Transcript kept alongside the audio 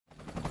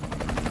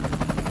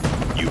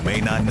may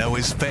not know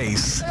his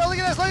face. Hey, look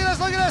at this, look at this,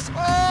 look at this.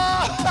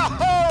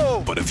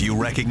 Oh! But if you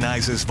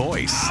recognize his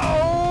voice,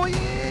 Oh,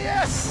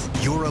 yes!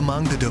 you're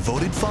among the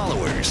devoted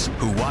followers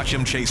who watch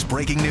him chase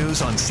breaking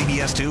news on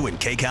CBS2 and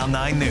KCAL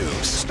 9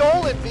 News.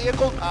 Stolen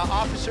vehicle,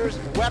 officers,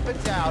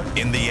 weapons out.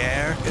 In the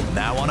air and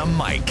now on a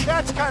mic.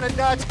 That's kind of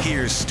nuts.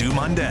 Here's Stu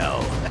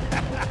Mundell.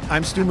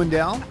 I'm Stu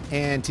Mundell,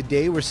 and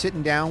today we're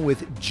sitting down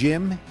with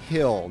Jim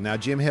Hill. Now,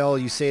 Jim Hill,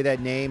 you say that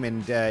name,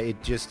 and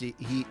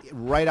he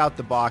right out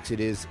the box,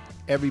 it is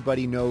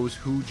everybody knows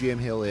who Jim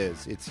Hill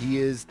is. He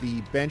is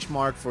the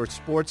benchmark for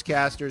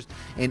sportscasters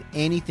and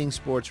anything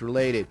sports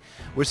related.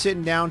 We're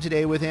sitting down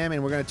today with him,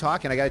 and we're going to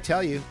talk, and I got to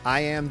tell you,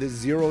 I am the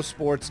zero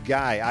sports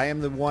guy. I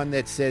am the one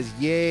that says,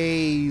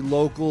 yay,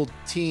 local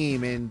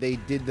team, and they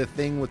did the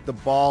thing with the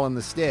ball and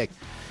the stick.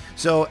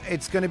 So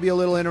it's going to be a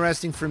little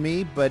interesting for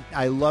me, but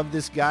I love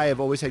this guy.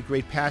 I've always had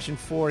great passion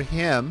for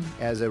him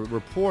as a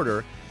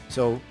reporter.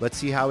 So let's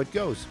see how it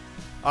goes.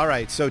 All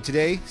right, so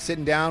today,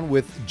 sitting down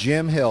with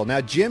Jim Hill.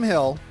 Now, Jim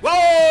Hill...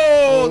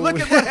 Whoa! Look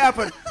at what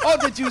happened. Oh,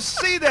 did you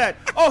see that?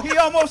 Oh, he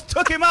almost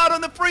took him out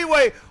on the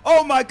freeway.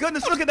 Oh, my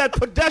goodness. Look at that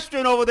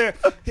pedestrian over there.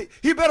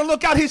 He better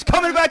look out. He's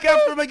coming back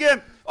after him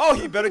again. Oh,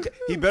 he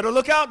better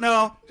look out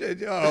now.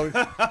 Jim's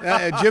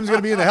going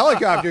to be in the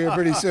helicopter here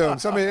pretty soon.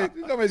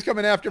 Somebody's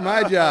coming after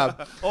my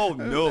job. Oh,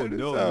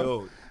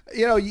 no.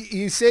 You know,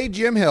 you say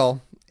Jim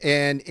Hill,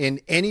 and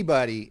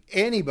anybody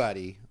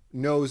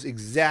knows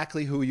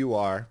exactly who you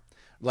are.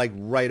 Like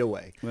right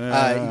away.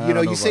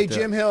 You say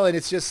Jim Hill and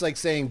it's just like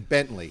saying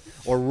Bentley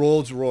or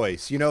Rolls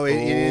Royce. You know, it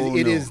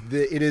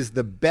is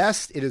the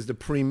best, it is the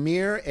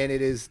premier, and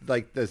it is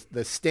like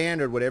the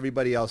standard what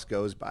everybody else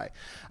goes by.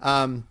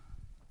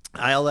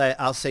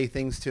 I'll say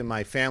things to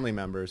my family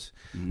members,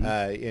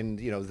 and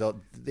you know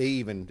they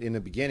even in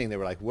the beginning they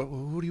were like,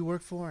 "Who do you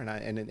work for?" And I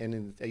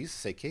used to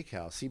say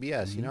KCAL,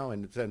 CBS, you know,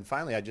 and then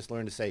finally I just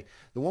learned to say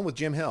the one with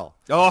Jim Hill.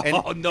 Oh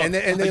and, no! And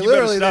they You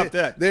literally better stop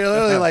that. They're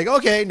literally like,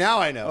 "Okay, now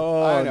I know."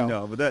 Oh I know.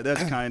 no, but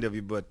that's kind of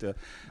you. But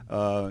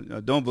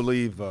don't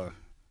believe a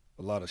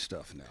lot of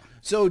stuff now.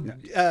 So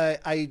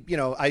I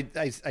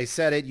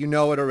said it, you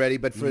know it already,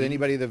 but for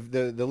anybody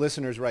the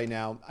listeners right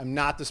now, I'm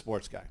not the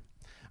sports guy.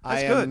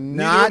 That's I good. am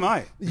Neither not. am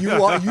I. You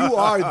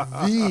are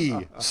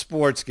the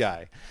sports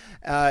guy,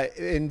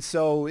 and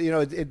so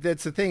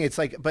that's the thing. It's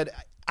like, but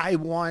I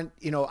want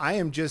I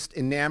am just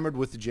enamored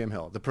with the Jim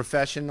Hill, the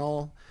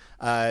professional.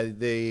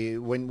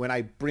 When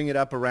I bring it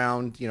up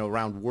around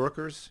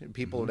workers,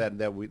 people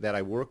that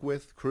I work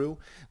with, crew,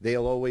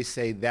 they'll always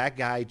say that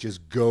guy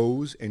just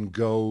goes and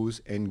goes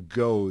and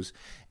goes,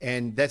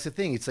 and that's the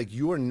thing. It's like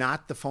you are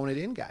not the phone it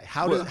in guy.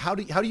 How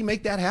do you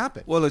make that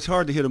happen? Well, it's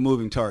hard to hit a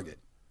moving target.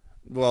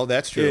 Well,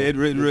 that's true. It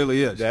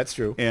really is. That's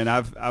true. And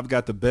I've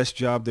got the best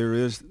job there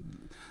is.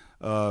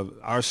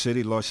 Our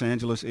city, Los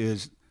Angeles,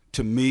 is,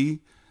 to me,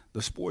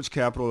 the sports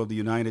capital of the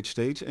United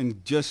States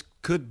and just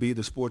could be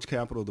the sports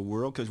capital of the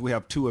world because we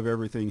have two of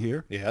everything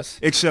here. Yes.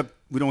 Except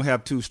we don't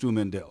have two Stu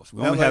Mendells.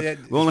 We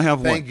only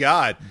have one. Thank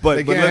God.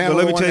 But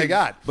let me tell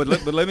you. But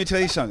let me tell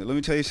you something.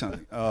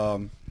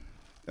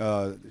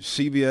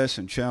 CBS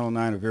and Channel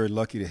 9 are very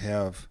lucky to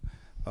have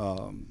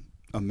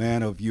a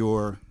man of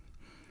your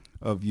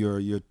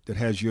that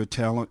has your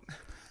talent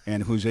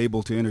and who's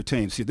able to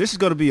entertain. See, this is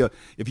going to be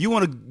if you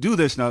want to do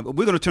this now,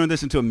 we're going to turn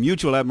this into a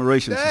mutual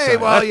admiration society. Hey,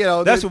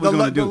 well, that's what we're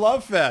going to do. The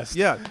love fest.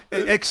 Yeah,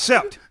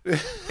 except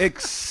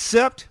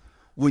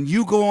when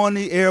you go on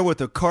the air with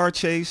a car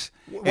chase,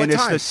 and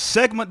it's the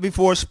segment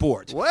before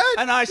sports. What?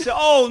 And I said,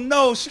 oh,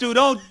 no, Stu,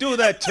 don't do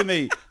that to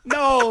me.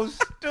 No,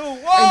 Stu,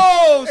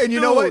 whoa, and you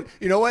know what?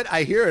 You know what?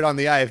 I hear it on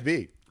the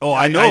IFB. Oh,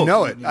 I know. I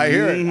know it. I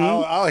hear it.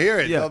 I'll hear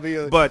it.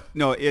 Yeah. But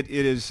no, it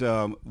is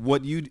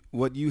what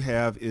you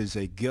have is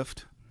a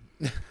gift,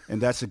 and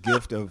that's a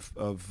gift of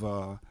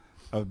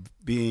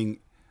being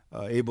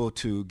able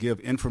to give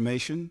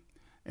information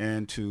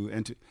and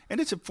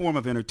it's a form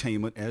of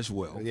entertainment as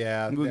well.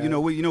 Yeah.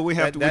 We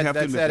have to.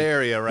 That's that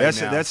area right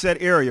now. That's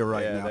that area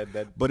right now.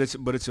 But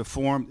it's a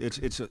form.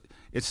 It's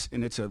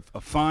a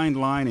fine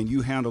line, and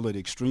you handle it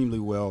extremely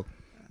well.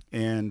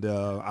 And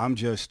I'm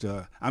just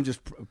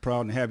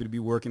proud and happy to be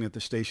working at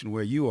the station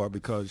where you are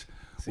because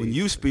when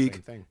you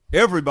speak,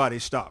 everybody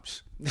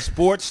stops.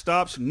 Sports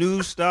stops,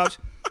 news stops.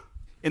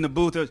 In the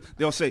booth,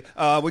 they'll say,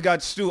 "We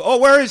got Stu. Oh,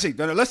 where is he?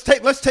 Let's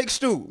take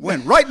Stu.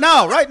 When right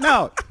now.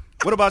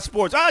 What about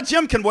sports?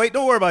 Jim can wait.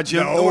 Don't worry about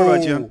Jim. No, Don't worry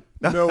about Jim.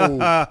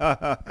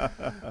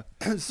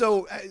 No.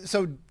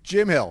 So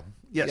Jim Hill.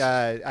 Yes.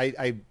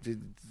 I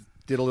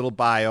did a little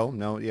bio,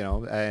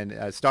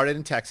 and started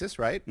in Texas,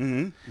 right?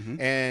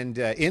 Mm-hmm. And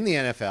in the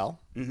NFL.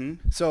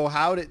 Mm-hmm. So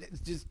how did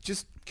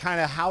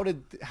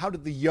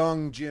the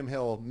young Jim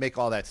Hill make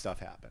all that stuff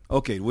happen?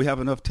 Okay, we have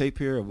enough tape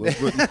here.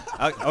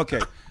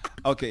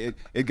 Okay.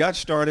 It got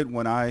started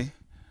when I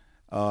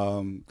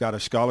got a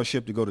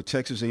scholarship to go to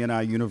Texas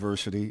A&I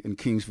University in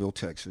Kingsville,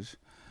 Texas.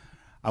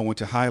 I went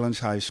to Highlands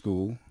High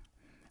School.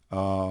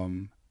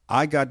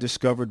 I got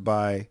discovered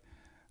by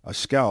a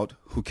scout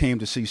who came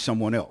to see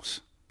someone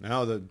else.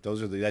 No,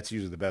 that's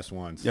usually the best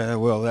ones. Yeah,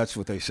 well, that's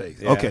what they say.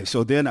 Yeah. Okay,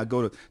 so then I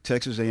go to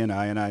Texas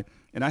A&I, and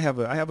and I have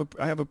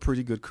a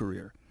pretty good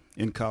career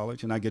in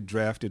college, and I get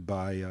drafted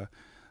by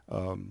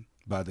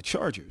the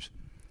Chargers.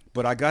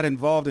 But I got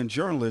involved in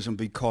journalism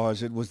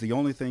because it was the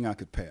only thing I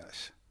could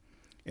pass.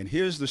 And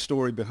here's the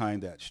story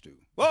behind that, Stu.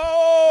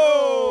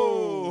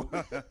 Whoa!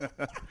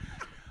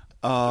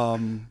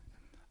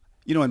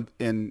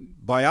 In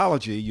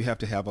biology, you have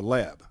to have a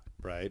lab.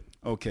 Right.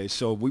 Okay,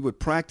 so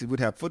we'd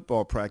have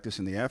football practice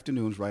in the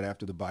afternoons right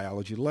after the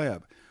biology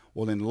lab.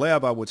 Well, in the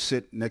lab, I would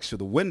sit next to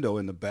the window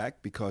in the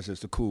back because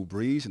there's the cool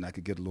breeze, and I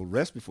could get a little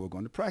rest before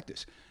going to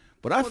practice.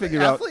 But I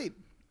figured out...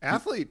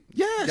 Athlete.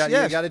 Yes,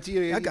 You got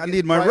it. I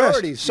need my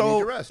rest.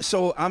 So,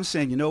 So I'm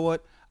saying, you know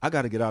what? I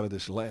got to get out of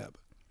this lab.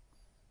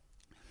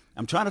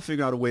 I'm trying to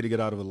figure out a way to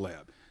get out of the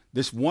lab.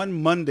 This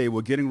one Monday,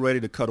 we're getting ready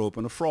to cut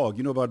open a frog.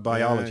 You know about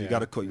biology. You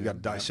got to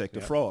dissect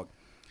a frog.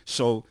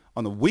 So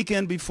on the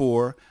weekend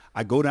before,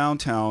 I go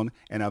downtown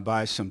and I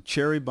buy some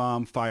Cherry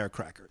Bomb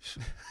firecrackers.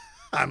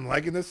 I'm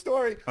liking this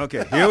story.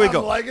 Okay, here we go.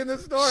 I'm liking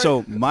this story.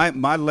 So my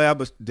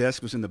lab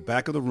desk was in the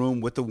back of the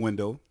room with the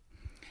window,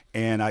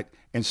 and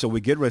so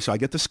we get ready. So I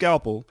get the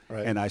scalpel,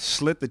 Right. and I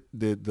slit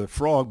the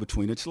frog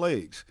between its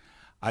legs.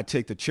 I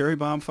take the Cherry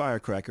Bomb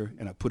firecracker,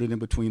 and I put it in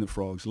between the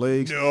frog's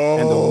legs,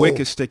 and the wick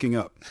is sticking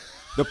up.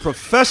 The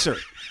professor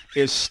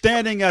is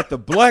standing at the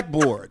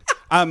blackboard.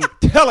 I'm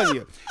telling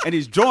you. And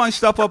he's drawing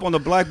stuff up on the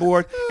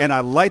blackboard, and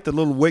I light the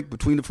little wick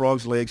between the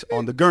frog's legs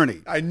on the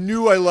gurney. I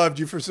knew I loved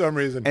you for some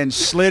reason. And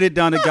slid it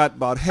down. It got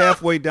about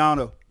halfway down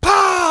to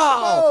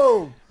pow!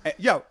 Oh! And,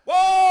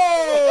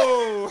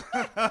 whoa!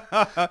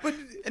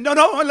 No,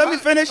 let me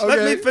finish. Okay.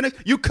 Let me finish.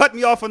 You cut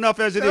me off enough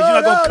as it is. You're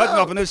not going to cut me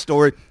off in this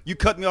story. You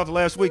cut me off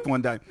last week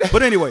one time.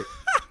 But anyway,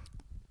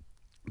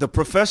 the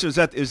professor is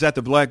at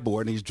the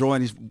blackboard, and he's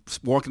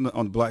walking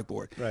on the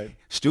blackboard. Right.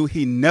 Stu,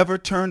 he never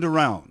turned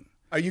around.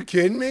 Are you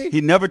kidding me? He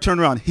never turned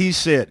around. He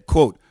said,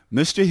 quote,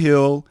 "Mr.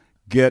 Hill,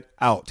 get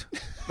out."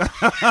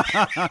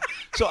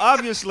 So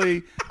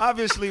obviously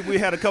we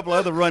had a couple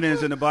other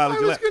run-ins in the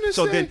biology lab.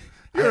 So then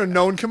you're a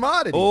known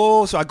commodity.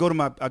 Oh, so I go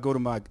to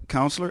my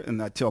counselor,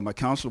 and I tell my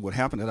counselor what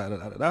happened.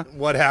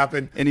 What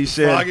happened? And he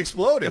said, frog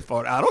exploded.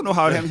 I don't know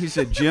how it happened. He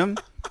said, "Jim,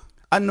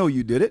 I know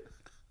you did it."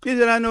 He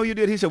said, "I know you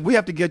did." He said, "We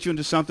have to get you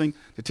into something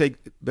to take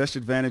best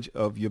advantage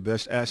of your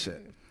best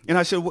asset." And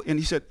I said,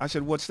 I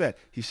said, "What's that?"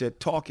 He said,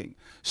 "Talking."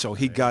 So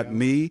he got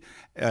me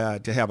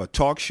to have a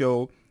talk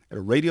show at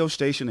a radio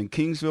station in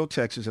Kingsville,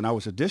 Texas, and I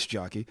was a disc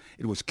jockey.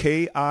 It was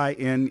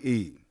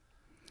KINE.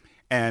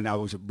 And I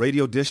was a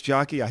radio disc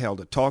jockey. I held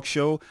a talk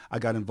show. I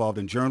got involved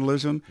in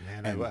journalism,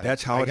 and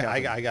that's how it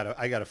happened.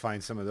 I got to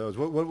find some of those.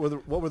 What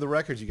were the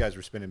records you guys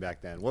were spinning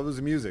back then? What was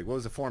the music? What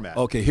was the format?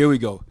 Okay, here we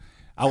go.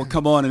 I would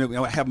come on and I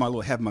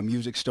would have my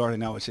music started,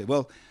 and I would say,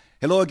 "Well,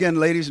 hello again,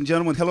 ladies and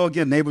gentlemen. Hello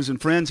again, neighbors and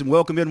friends, and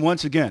welcome in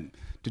once again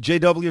to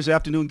JW's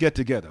Afternoon Get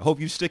Together. Hope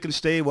you stick and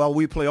stay while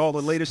we play all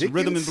the latest in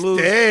rhythm and blues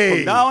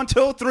from now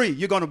until 3.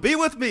 You're going to be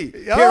with me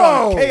here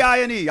on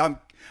KINE.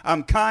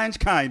 I'm Kind's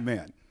kind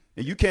man.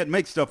 And you can't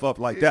make stuff up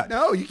like that.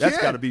 No, you can't.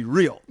 That's got to be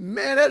real.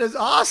 Man, that is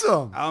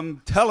awesome.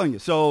 I'm telling you.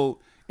 So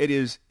it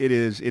is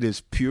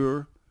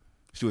pure.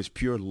 So it's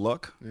pure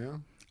luck. Yeah.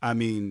 I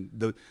mean,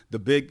 the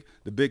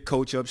big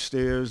coach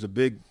upstairs, the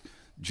big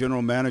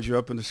general manager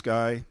up in the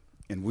sky,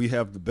 and we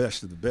have the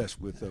best of the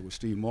best with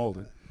Steve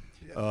Malden.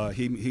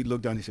 He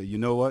looked down and he said, "You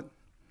know what?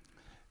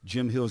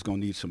 Jim Hill's going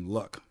to need some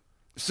luck."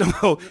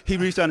 So he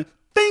reached down and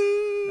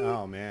ding!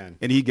 Oh, man.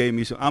 And he gave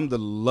me some. I'm the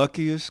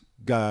luckiest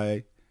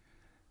guy.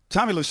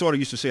 Tommy Lasorda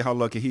used to say how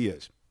lucky he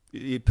is.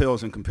 It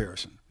pales in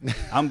comparison.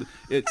 I'm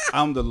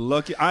the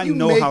lucky. I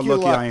know how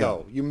lucky I am.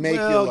 Though. You make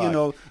your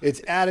luck.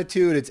 It's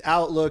attitude, it's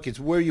outlook, it's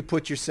where you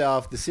put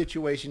yourself, the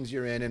situations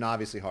you're in, and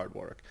obviously hard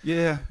work.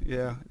 Yeah.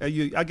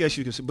 I guess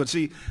you could say. But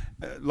see,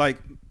 like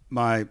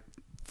my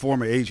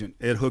former agent,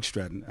 Ed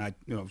Hookstratton, I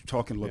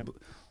talking a little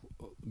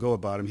go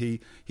about him.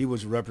 He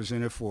was a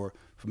representative for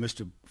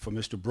Mr.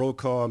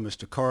 Brokaw,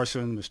 Mr.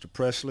 Carson, Mr.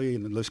 Presley,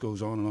 and the list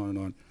goes on and on and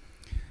on.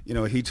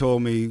 He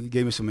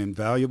gave me some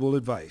invaluable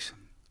advice.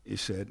 He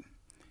said,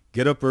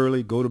 "Get up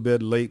early, go to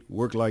bed late,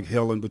 work like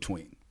hell in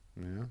between.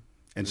 Yeah.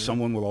 And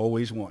someone will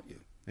always want you."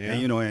 Yeah.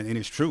 And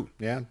it's true.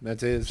 Yeah,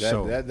 that's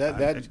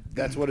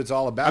what it's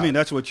all about. I mean,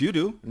 that's what you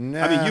do.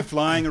 Nah. I mean, you're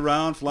flying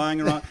around.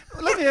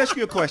 Let me ask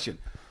you a question.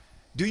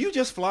 Do you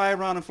just fly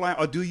around and fly,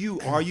 or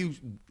are you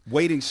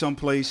waiting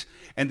someplace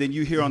and then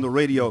you hear on the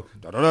radio,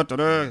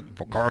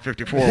 car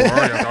 54, we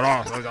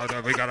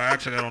got an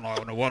accident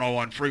on the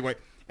 101 freeway,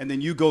 and then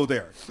you go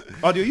there?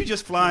 Or do you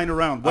just flying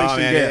around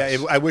wasting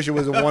gas? I wish it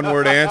was a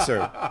one-word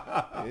answer.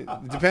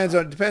 It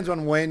depends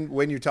on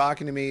when you're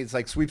talking to me. It's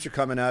like sweeps are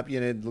coming up.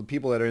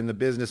 People that are in the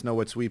business know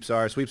what sweeps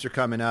are. Sweeps are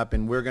coming up,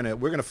 and we're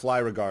gonna fly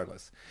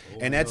regardless.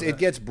 And it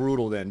gets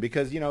brutal then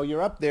because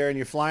you're up there and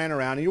you're flying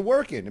around and you're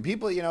working. And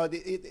people,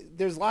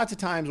 there's lots of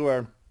times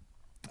where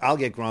I'll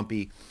get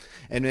grumpy,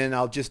 and then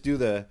I'll just do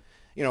the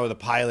the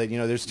pilot,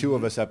 there's two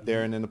of us up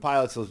there, and then the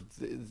pilots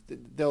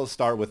they'll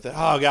start with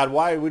oh God,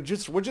 why we're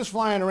just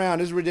flying around,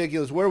 this is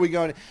ridiculous, where are we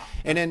going?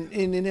 And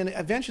then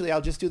eventually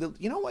I'll just do the,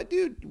 you know what,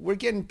 dude, we're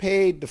getting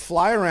paid to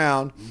fly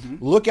around,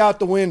 look out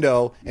the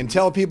window, and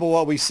tell people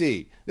what we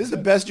see. This is the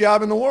best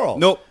job in the world.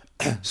 Nope.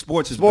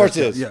 Sports is.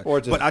 Yeah.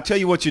 Sports is. But I tell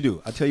you what you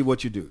do.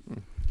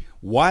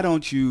 Why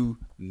don't you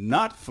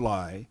not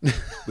fly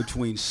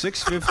between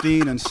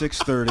 6:15 and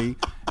 6:30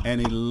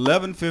 and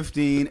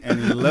 11:15 and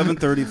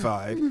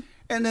 11:35,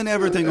 and then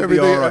everything will be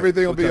all right.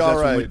 Everything will be all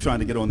right. We're trying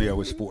to get on the air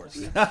with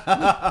sports.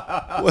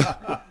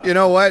 Well, you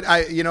know what?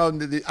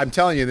 I'm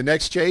telling you, the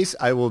next chase,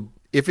 I will.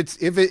 If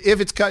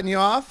it's cutting you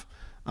off,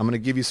 I'm going to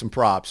give you some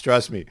props.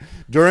 Trust me.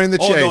 During the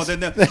chase. Oh, no,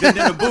 then in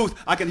the booth,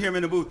 I can hear him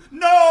in the booth.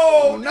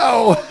 No,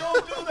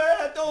 don't do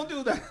that. Don't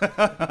do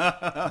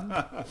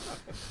that.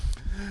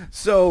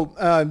 So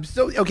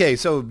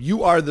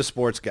you are the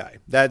sports guy.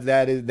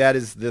 That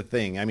is the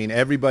thing. I mean,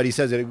 everybody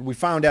says it. We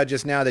found out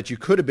just now that you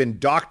could have been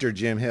Dr.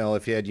 Jim Hill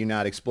if you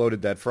not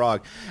exploded that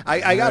frog.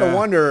 I gotta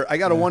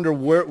wonder.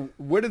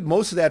 Where did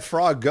most of that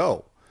frog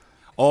go?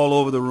 All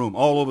over the room,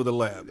 all over the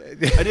lab.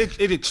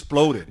 It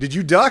exploded. Did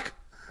you duck?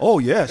 Oh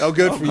yes. Oh,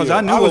 good for you. Because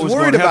I knew I was what was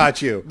worried going to happen.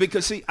 about you.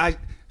 Because see, I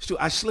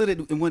slid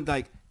it and went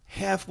like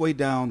halfway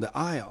down the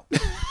aisle.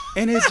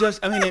 And it just,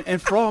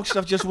 and frog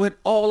stuff just went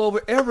all over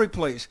every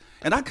place.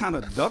 And I kind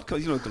of ducked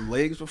because, the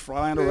legs were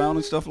flying around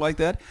and stuff like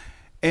that.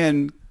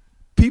 And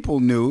people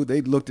knew.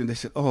 They looked and they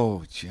said,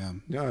 oh,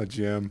 Jim. Oh,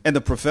 Jim. And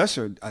the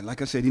professor,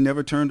 like I said, he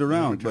never turned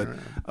around.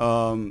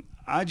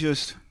 I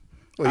just.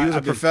 Well, he was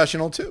a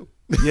professional too.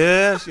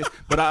 Yes.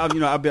 But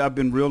I've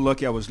been real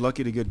lucky. I was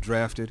lucky to get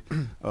drafted.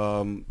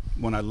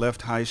 When I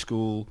left high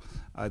school,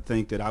 I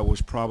think that I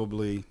was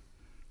probably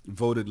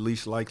voted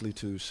least likely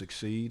to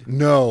succeed.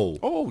 No.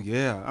 Oh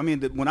yeah.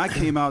 When I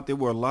came out, there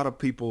were a lot of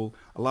people,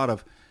 a lot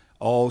of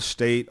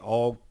all-state,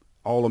 all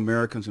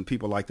Americans, and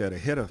people like that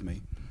ahead of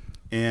me,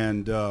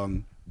 and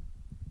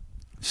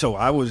so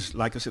I was,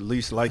 like I said,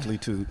 least likely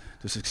to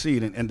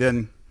succeed. And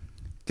then.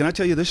 Can I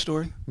tell you this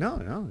story?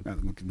 No.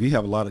 We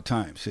have a lot of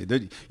time. See,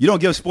 you don't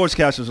give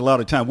sportscasters a lot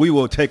of time. We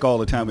will take all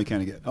the time we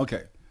can get.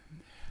 Okay.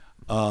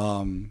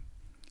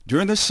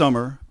 During the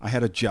summer, I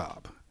had a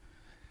job,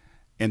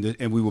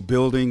 and we were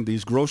building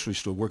these grocery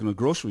stores, working on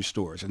grocery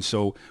stores, and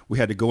so we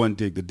had to go and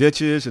dig the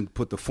ditches and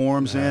put the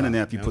forms in, and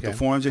after you put the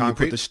forms in,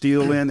 concrete? You put the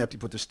steel in. After you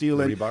put the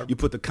steel in, rebar? You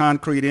put the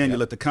concrete in. You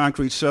let the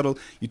concrete settle.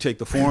 You take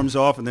the forms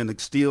off, and then the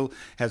steel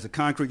has the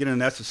concrete in it,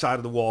 and that's the side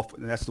of the wall,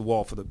 and that's the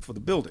wall for the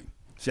building.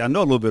 See, I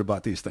know a little bit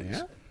about these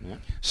things. Yeah.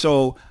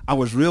 So I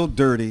was real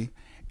dirty,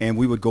 and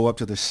we would go up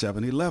to the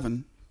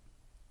 7-Eleven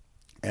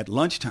at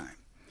lunchtime.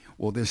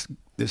 Well, this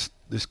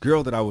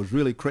girl that I was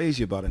really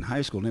crazy about in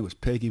high school, her name was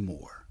Peggy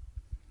Moore.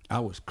 I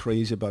was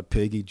crazy about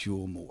Peggy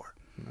Jewel Moore.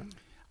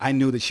 I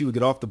knew that she would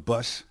get off the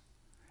bus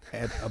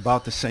at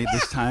about this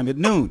time at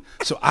noon.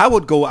 So I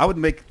would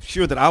make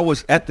sure that I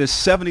was at this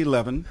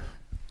 7-Eleven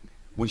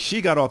when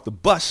she got off the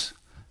bus,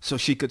 so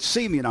she could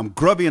see me, and I'm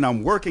grubby, and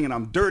I'm working, and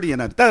I'm dirty,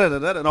 and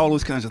and all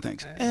those kinds of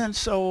things. And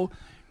so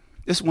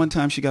this one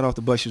time she got off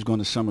the bus, she was going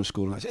to summer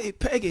school, and I said, hey,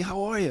 Peggy,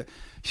 how are you?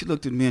 She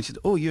looked at me and said,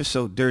 oh, you're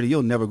so dirty,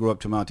 you'll never grow up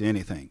to amount to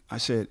anything. I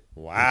said,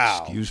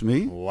 wow. Excuse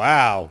me?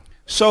 Wow.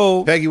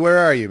 So Peggy, where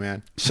are you,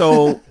 man?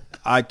 So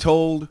I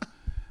told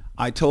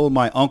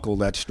my uncle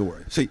that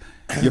story. See,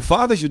 your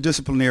father's your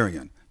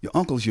disciplinarian. Your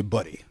uncle's your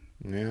buddy.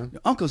 Yeah.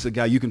 Your uncle's the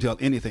guy you can tell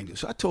anything to.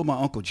 So I told my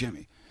Uncle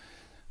Jimmy.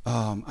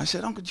 I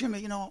said, Uncle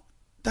Jimmy, and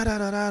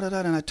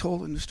I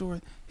told him the story.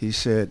 He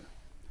said,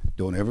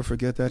 don't ever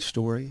forget that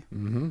story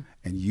and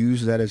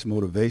use that as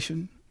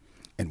motivation.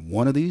 And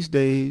one of these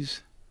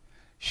days,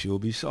 she'll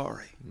be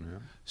sorry. Yeah.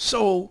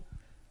 So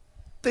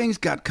things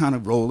got kind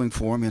of rolling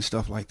for me and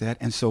stuff like that.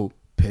 And so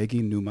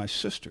Peggy knew my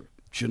sister,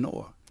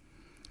 Genoa.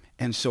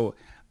 And so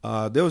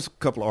there was a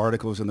couple of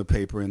articles in the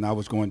paper, and I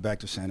was going back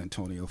to San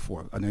Antonio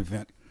for an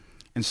event.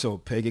 And so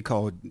Peggy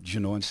called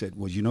Genoa and said,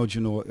 well,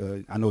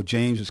 Genoa, I know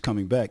James is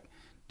coming back.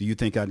 Do you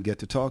think I'd get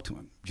to talk to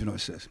him? Genoa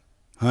says,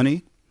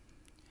 honey,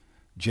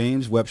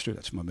 James Webster,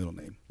 that's my middle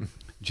name,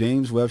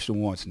 James Webster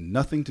wants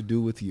nothing to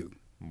do with you.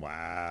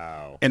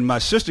 Wow. And my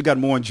sister got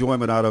more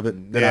enjoyment out of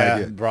it than I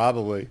did.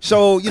 Probably.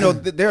 So,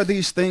 there are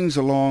these things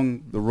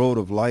along the road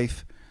of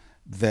life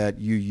that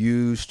you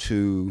use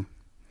to,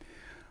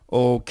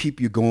 keep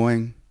you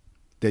going,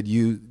 that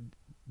you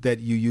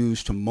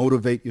use to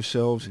motivate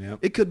yourselves. Yep.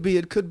 It could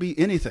be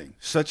anything,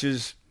 such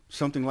as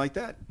something like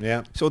that.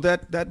 Yeah. So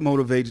that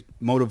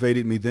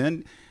motivated me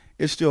then.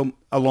 It still,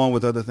 along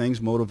with other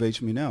things,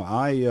 motivates me now.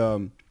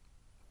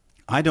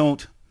 I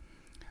don't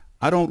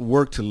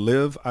work to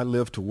live. I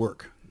live to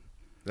work.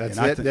 That's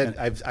it.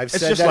 I've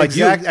said that like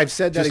exact. You. I've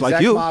said that Just exact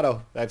like you.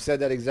 motto. I've said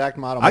that exact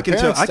motto. I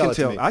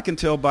can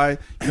tell by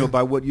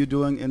by what you're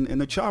doing in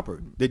the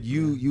chopper that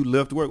you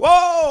live to work.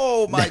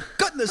 Whoa, my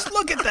goodness!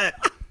 Look at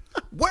that.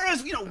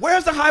 Where's the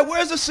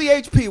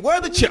CHP? Where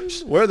are the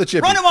chips? Where are the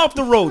chips? Run him off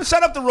the road.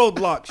 Set up the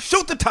roadblock.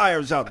 Shoot the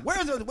tires out.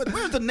 Where's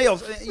the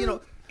nails?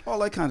 all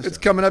that kind of It's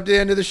stuff. coming up to the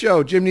end of the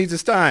show. Jim needs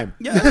his time.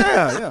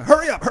 Yeah.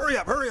 Hurry up.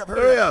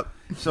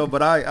 So,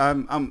 but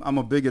I'm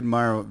a big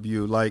admirer of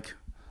you, like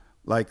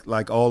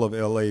all of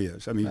LA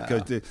is. I mean,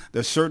 because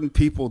there's certain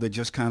people that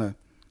just kind of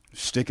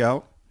stick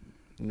out,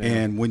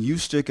 and when you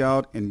stick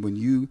out, and when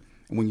you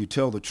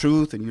tell the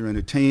truth, and you're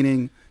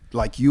entertaining,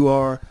 like you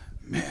are,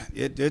 man,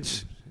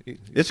 it's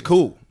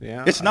cool.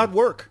 Yeah. It's not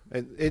work.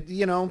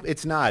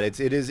 It's not. It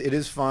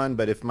is fun.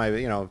 But if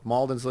if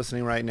Malden's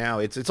listening right now,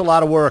 it's a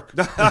lot of work.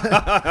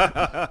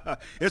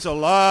 It's a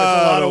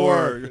lot of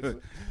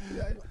work.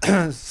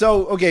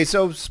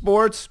 So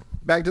sports.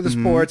 Back to the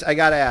sports. I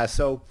gotta ask.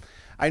 So,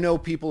 I know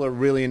people are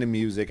really into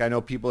music. I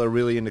know people are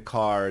really into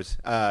cars.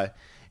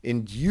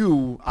 And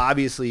you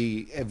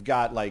obviously have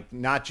got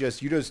not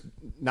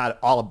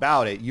all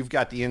about it. You've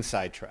got the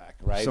inside track,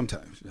 right?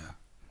 Sometimes, yeah.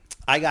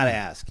 I got to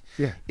ask,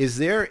 Yeah. Is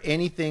there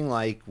anything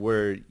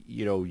where,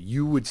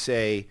 you would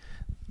say,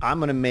 I'm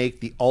going to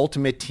make the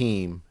ultimate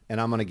team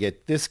and I'm going to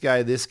get this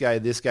guy, this guy,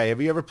 this guy.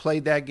 Have you ever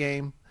played that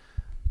game?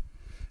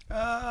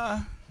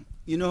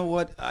 You know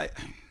what? I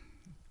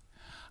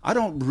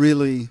don't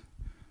really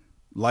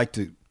like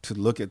to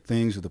look at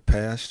things of the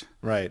past.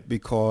 Right.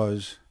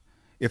 Because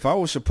if I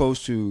was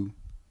supposed to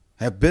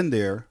have been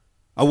there,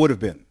 I would have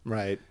been.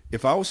 Right.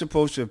 If I was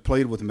supposed to have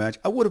played with Magic,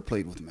 I would have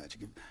played with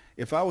Magic.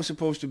 If I was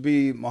supposed to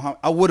be Muhammad,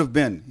 I would have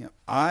been.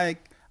 I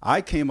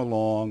came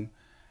along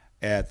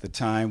at the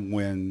time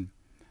when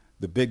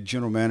the big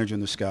general manager in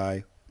the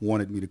sky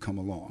wanted me to come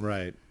along.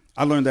 Right.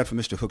 I learned that from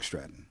Mr. Hook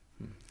Stratton.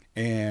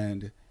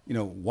 And,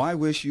 why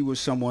wish you were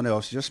someone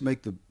else? Just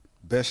make the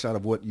best out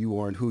of what you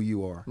are and who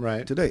you are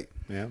today.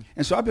 Yeah.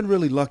 And so I've been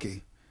really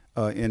lucky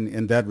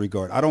in that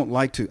regard. I don't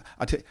like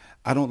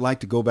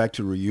to go back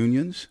to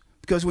reunions,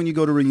 because when you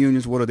go to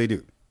reunions, what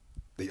do?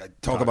 They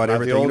talk about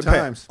everything the old in the past,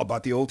 times.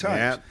 about the old times.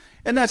 Yeah.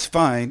 And that's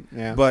fine.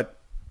 Yeah.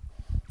 But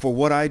for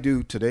what I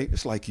do today,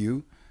 it's like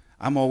you.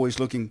 I'm always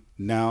looking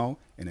now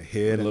and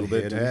ahead A little and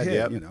bit ahead and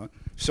ahead, ahead,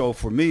 So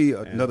for me,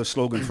 another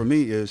slogan for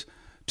me is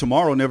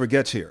tomorrow never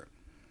gets here.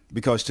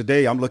 Because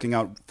today I'm looking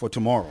out for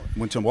tomorrow.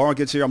 When tomorrow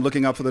gets here, I'm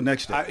looking out for the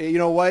next day. You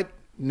know what?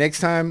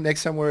 Next time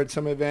we're at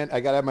some event, I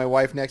got to have my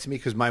wife next to me,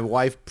 because my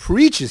wife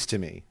preaches to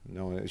me.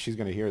 No, she's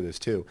going to hear this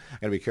too. I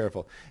got to be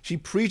careful. She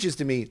preaches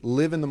to me,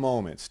 live in the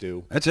moment,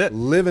 Stu. That's it.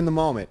 Live in the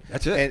moment.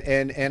 That's it.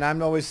 And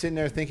I'm always sitting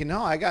there thinking,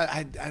 no,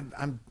 I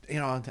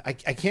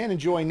can't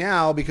enjoy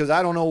now, because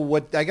I don't know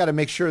what, I got to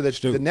make sure that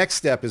the next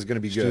step is going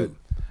to be good. Dude,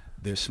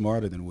 they're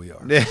smarter than we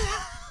are.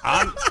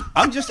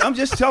 I'm just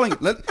telling you.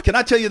 Can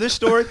I tell you this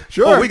story?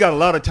 Sure. Oh, we got a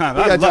lot of time.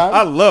 We got time?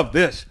 I love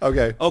this.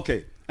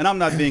 Okay. And I'm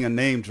not being a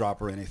name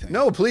dropper or anything.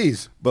 No,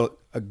 please. But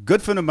a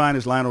good friend of mine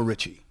is Lionel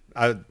Richie.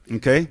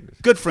 Okay?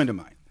 Good friend of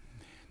mine.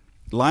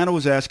 Lionel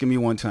was asking me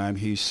one time,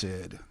 he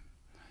said,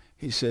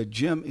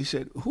 Jim,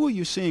 who are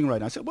you seeing right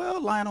now? I said,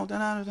 well, Lionel,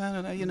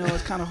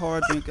 it's kind of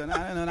hard thinking.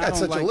 That's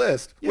such a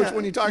list. Yeah. Which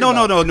one are you talking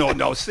about?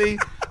 No. See?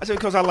 I said,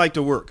 because I like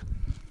to work.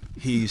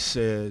 He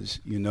says,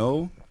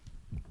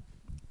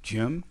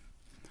 Jim,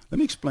 let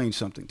me explain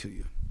something to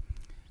you.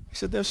 He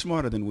said, they're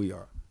smarter than we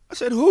are. I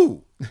said,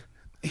 who?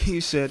 He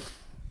said,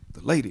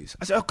 the ladies.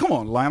 I said, oh, come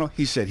on, Lionel.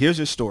 He said, here's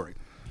his story.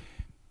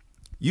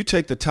 You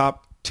take the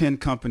top 10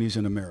 companies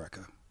in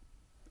America,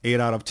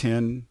 8 out of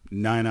 10,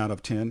 9 out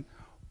of 10,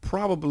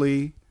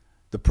 probably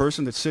the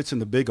person that sits in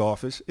the big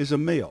office is a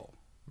male.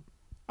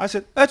 I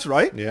said, that's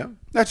right. Yeah.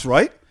 That's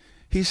right.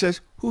 He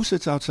says, who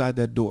sits outside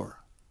that door?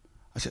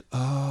 I said,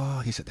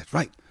 oh, he said, that's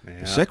right.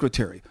 Yeah. The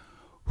secretary.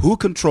 Who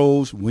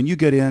controls when you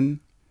get in,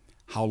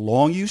 how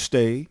long you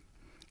stay,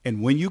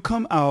 and when you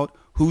come out,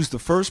 who's the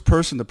first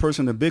person the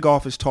person in the big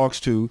office talks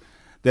to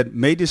that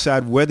may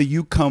decide whether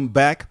you come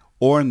back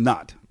or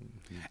not?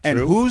 And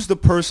who's the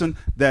person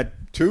that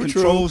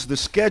controls the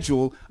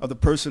schedule of the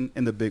person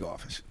in the big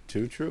office?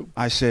 Too true.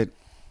 I said,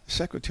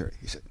 secretary.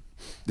 He said,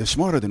 they're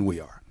smarter than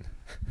we are.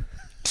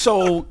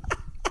 So,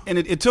 and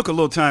it took a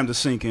little time to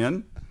sink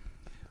in,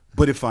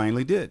 but it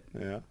finally did.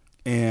 Yeah.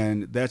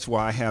 And that's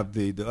why I have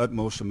the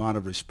utmost amount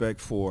of respect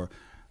for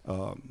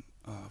our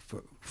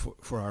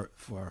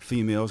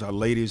females, our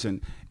ladies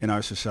in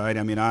our society.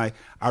 I mean, I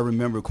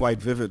remember quite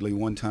vividly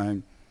one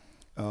time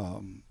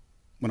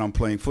when I'm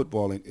playing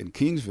football in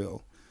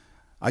Kingsville,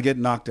 I get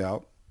knocked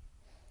out.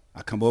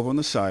 I come over on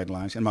the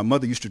sidelines, and my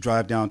mother used to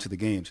drive down to the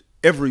games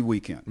every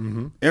weekend.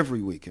 Mm-hmm.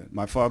 Every weekend.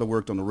 My father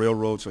worked on the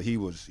railroad, so he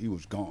was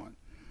gone.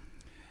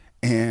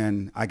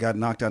 And I got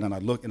knocked out, and I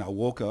looked, and I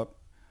woke up,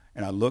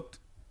 and I looked.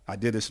 I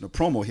did this in a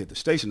promo here at the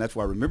station. That's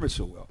why I remember it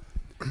so well.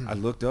 I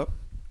looked up,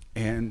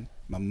 and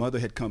my mother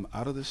had come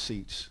out of the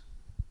seats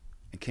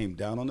and came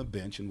down on the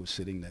bench and was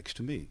sitting next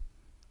to me.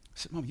 I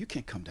said, Mom, you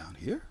can't come down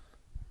here.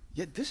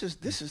 Yeah, this is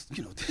this is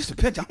the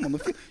bench. I'm on the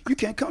field. You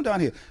can't come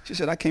down here. She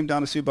said, I came down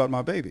to see about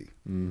my baby.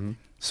 Mm-hmm.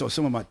 So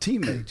some of my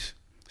teammates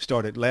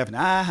started laughing.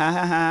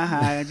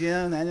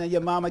 Jim, your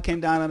mama came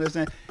down on this.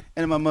 And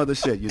my mother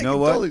said, you know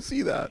what? I can totally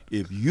see that.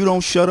 If you don't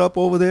shut up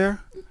over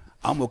there,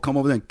 I'm going to come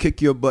over there and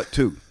kick your butt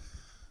too.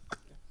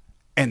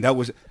 And that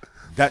was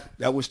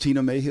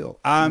Tina May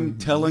Hill. I'm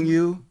telling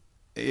you,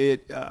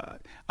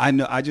 I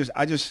know.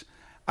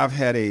 I've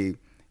had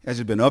has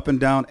it been up and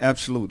down?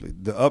 Absolutely.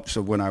 The ups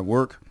are when I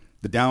work,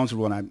 the downs are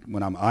when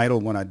I'm idle,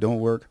 when I don't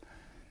work.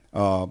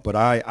 But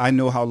I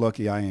know how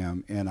lucky I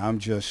am, and I'm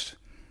just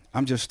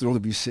thrilled to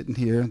be sitting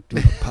here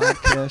doing a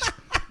podcast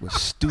with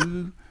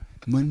Stu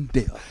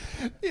Mundell,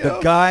 the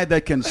guy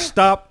that can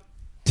stop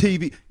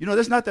TV. You know,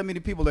 there's not that many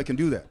people that can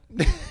do that.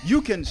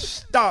 You can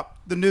stop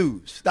the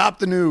news. Stop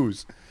the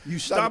news. You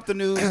stop the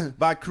news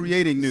by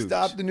creating news.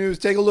 Stop the news.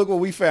 Take a look what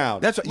we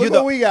found. That's what, look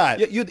what we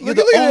got. You're look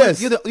at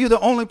this. You're the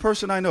only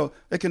person I know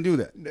that can do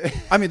that.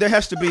 I mean, there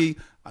has to be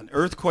an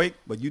earthquake,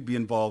 but you'd be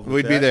involved with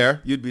We'd that. be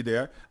there. You'd be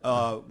there.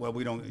 Well,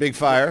 we don't. Big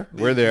fire.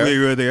 We're there.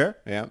 We're there.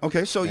 Yeah.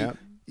 Okay, so Yeah.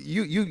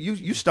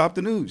 you stop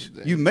the news.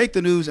 You make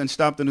the news and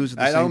stop the news at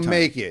the same time.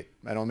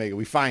 I don't make it.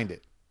 We find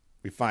it.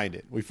 We find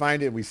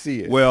it. We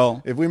see it.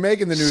 Well, if we're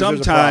making the news,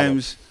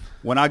 sometimes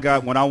when I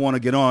want to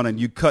get on and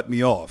you cut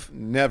me off,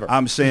 never.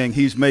 I'm saying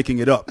he's making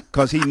it up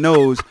because he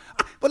knows.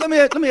 But let me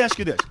ask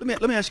you this.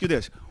 Let me ask you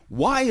this.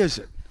 Why is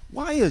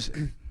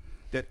it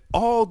that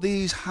all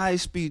these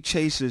high-speed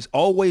chases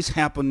always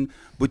happen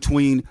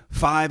between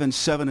 5 and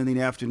 7 in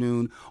the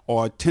afternoon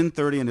or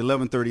 10:30 and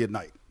 11:30 at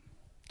night?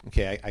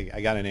 Okay,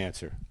 I got an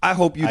answer. I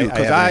hope you do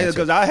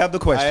because I have the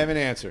question. I have an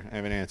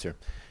answer.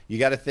 You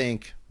got to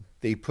think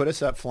they put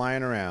us up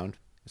flying around,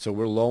 so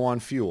we're low on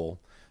fuel.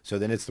 So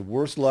then it's the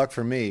worst luck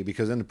for me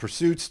because then the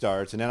pursuit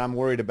starts, and then I'm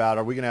worried about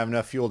are we going to have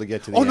enough fuel to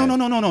get to the end? No. No,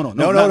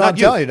 I'm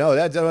telling you, no.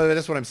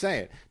 That's what I'm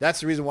saying.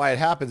 That's the reason why it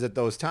happens at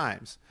those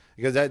times.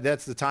 Because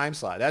that's the time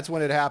slot. That's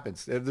when it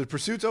happens. The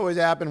pursuits always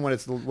happen when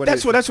it's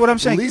that's what I'm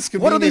saying. Least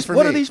what are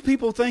me. these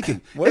people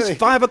thinking? It's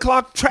 5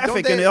 o'clock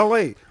traffic in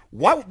L.A.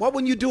 Why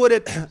wouldn't you do it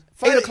at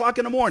 8 o'clock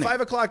in the morning?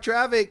 5 o'clock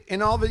traffic,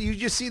 and all of it, you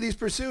just see these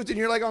pursuits, and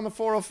you're like on the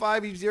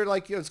 405. You're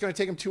like, it's going to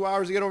take them 2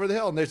 hours to get over the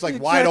hill, and it's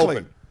like wide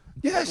open.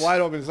 Yes, wide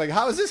open. It's like,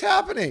 how is this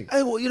happening?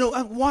 Hey,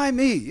 well, why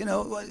me?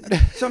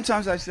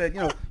 Sometimes I said,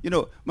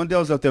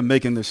 Mundell's out there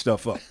making this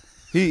stuff up.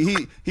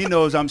 He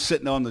knows I'm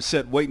sitting on the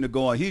set waiting to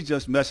go on. He's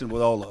just messing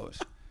with all of us.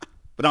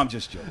 But I'm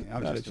just joking.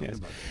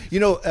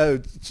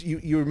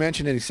 You were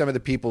mentioning some of the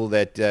people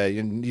that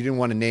you didn't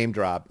want to name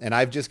drop, and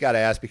I've just got to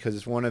ask because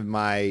it's like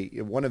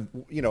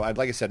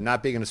I said,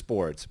 not big into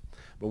sports,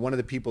 but one of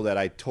the people that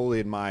I totally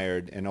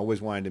admired and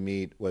always wanted to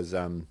meet was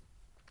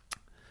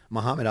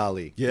Muhammad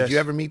Ali. Yes. Did you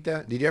ever meet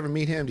that? Did you ever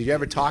meet him? Did you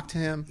ever talk to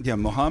him? Yeah,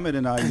 Muhammad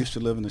and I used to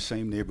live in the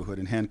same neighborhood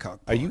in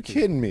Hancock Park. Are you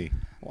kidding me?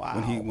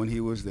 Wow. When he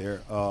was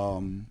there,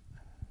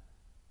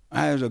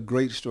 I have a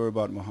great story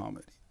about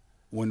Muhammad.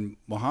 When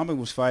Muhammad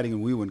was fighting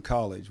and we were in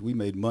college, we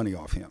made money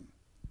off him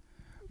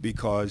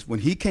because when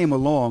he came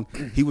along,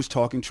 he was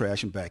talking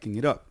trash and backing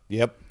it up.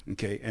 Yep.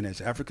 Okay. And as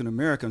African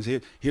Americans,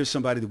 here's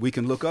somebody that we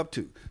can look up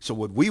to. So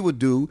what we would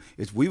do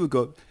is we would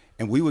go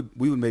and we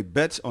would make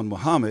bets on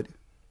Muhammad.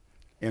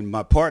 And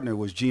my partner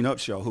was Gene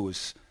Upshaw, who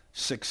was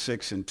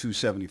 6'6" and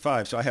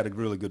 275. So I had a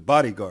really good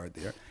bodyguard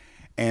there.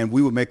 And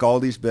we would make all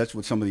these bets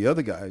with some of the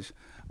other guys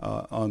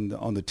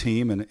on the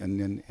team and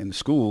in the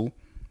school.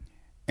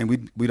 And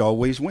we'd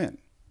always win.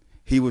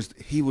 He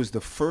was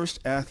the first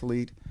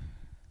athlete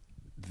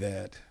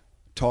that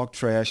talked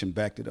trash and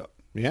backed it up.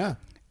 Yeah.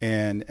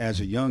 And as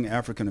a young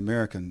African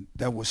American,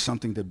 that was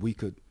something that we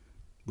could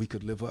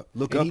look up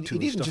to. He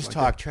didn't just like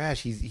talk that.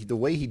 trash. The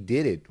way he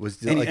did it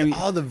was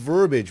all the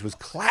verbiage was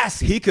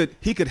classy. He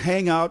could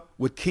hang out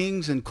with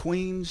kings and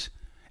queens,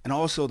 and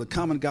also the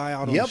common guy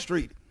out on the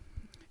street.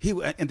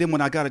 And then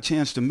when I got a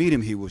chance to meet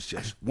him, he was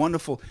just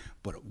wonderful.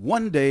 But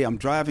one day I'm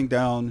driving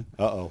down.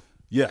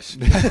 Yes.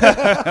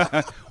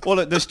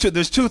 Well, there's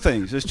two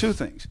things.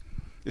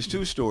 There's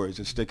two stories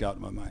that stick out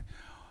in my mind.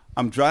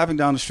 I'm driving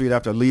down the street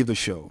after I leave the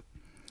show,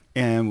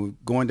 and we're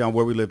going down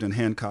where we lived in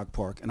Hancock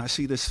Park, and I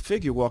see this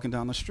figure walking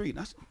down the street.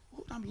 And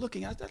I'm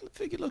looking at that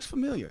figure. Looks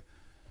familiar.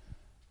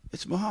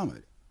 It's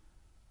Muhammad,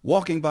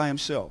 walking by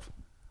himself.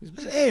 I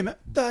said, "Hey, man,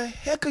 the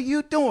heck are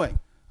you doing?"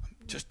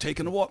 "I'm just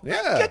taking a walk."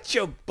 Yeah. "Get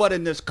your butt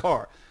in this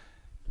car."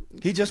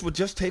 He would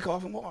just take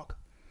off and walk.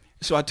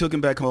 So I took him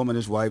back home, and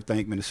his wife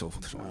thanked me and so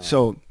forth. And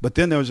so on. But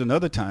then there was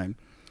another time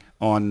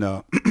on,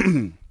 I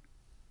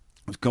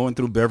was going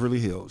through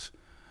Beverly Hills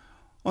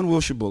on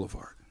Wilshire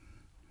Boulevard.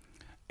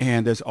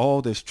 And there's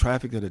all this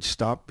traffic that had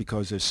stopped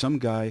because there's some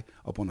guy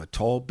up on a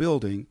tall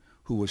building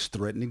who was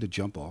threatening to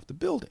jump off the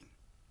building.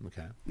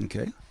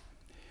 Okay.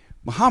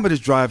 Muhammad is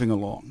driving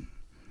along,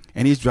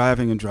 and he's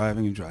driving and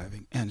driving and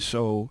driving. And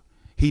so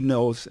he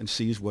knows and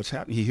sees what's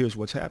happening. He hears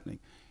what's happening.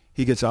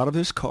 He gets out of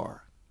his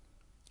car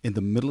in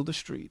the middle of the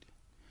street.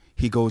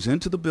 He goes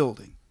into the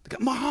building. The guy,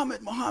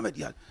 Muhammad,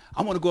 yeah,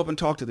 I want to go up and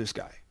talk to this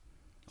guy.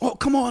 "Oh,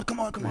 come on.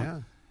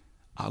 Yeah.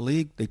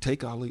 Ali, they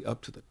take Ali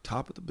up to the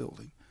top of the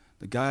building.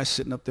 The guy's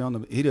sitting up there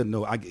he didn't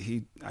know.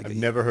 I've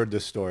never heard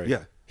this story.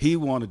 Yeah. He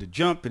wanted to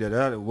jump,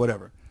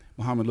 whatever.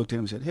 Muhammad looked at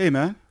him and said, "Hey,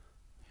 man,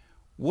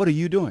 what are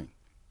you doing?"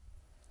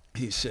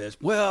 He says,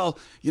 "Well,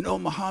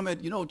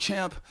 Muhammad,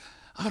 champ,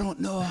 I don't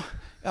know.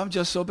 I'm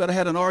just so bad. I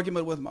had an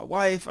argument with my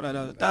wife, and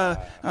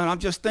I'm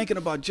just thinking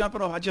about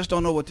jumping off. I just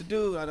don't know what to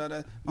do."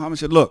 Muhammad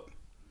said, "Look,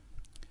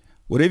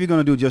 whatever you're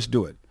going to do, just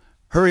do it.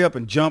 Hurry up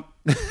and jump."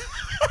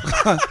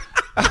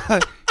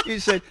 He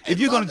said, if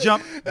you're going to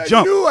jump, I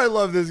jump. knew I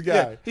love this guy.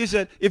 Yeah. He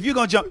said, if you're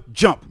going to jump,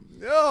 jump.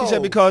 No. He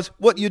said, because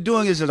what you're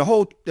doing is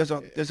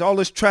there's all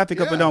this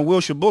traffic up and down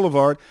Wilshire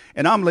Boulevard,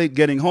 and I'm late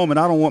getting home, and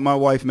I don't want my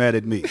wife mad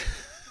at me.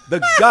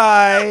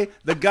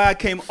 The guy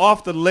came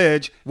off the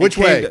ledge. Which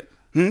way? Which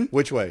way? No.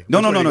 Which way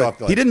did he go off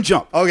the He ledge? didn't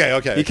jump.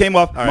 Okay. He came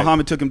off. All right.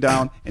 Muhammad took him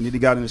down, and then he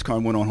got in his car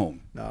and went on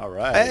home. All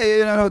right.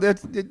 Hey,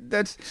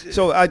 that's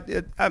so.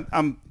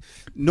 I'm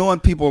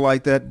knowing people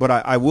like that, but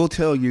I will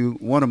tell you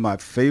one of my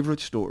favorite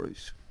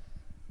stories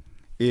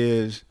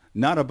is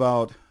not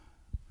about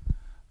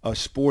a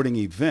sporting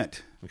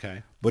event,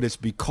 Okay. but it's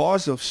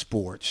because of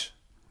sports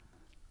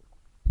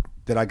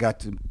that I got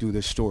to do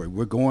this story.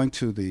 We're going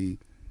to the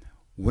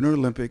Winter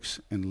Olympics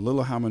in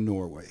Lillehammer,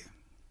 Norway.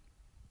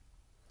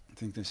 I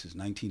think this is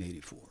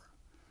 1984,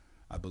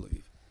 I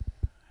believe.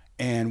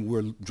 And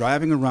we're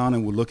driving around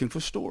and we're looking for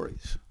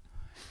stories.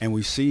 And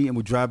we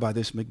drive by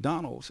this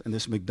McDonald's, and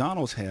this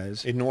McDonald's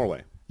has, In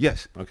Norway.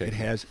 yes, Okay. it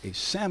has a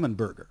salmon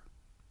burger.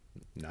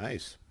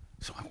 Nice.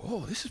 So I'm,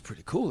 oh, this is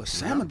pretty cool, a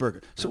salmon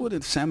burger. So we're at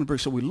the salmon burger.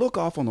 So we look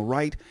off on the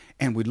right,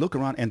 and we look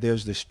around, and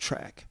there's this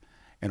track.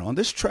 And on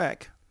this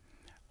track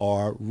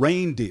are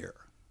reindeer.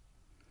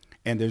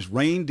 And there's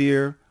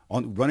reindeer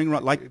running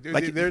around like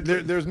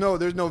there's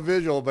no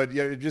visual, but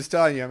yeah, just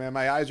telling you, man,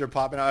 my eyes are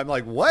popping out. I'm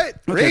like,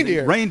 what?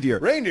 Okay,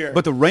 Reindeer.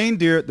 But the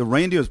reindeer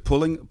is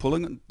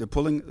pulling the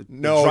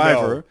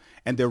driver,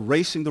 and they're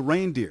racing the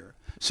reindeer.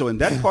 So in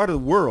that part of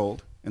the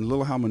world, in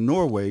Lillehammer,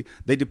 Norway,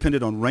 they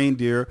depended on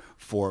reindeer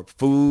for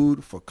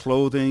food, for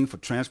clothing, for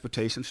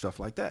transportation, stuff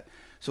like that.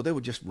 So they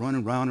were just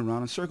running round and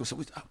round in circles. So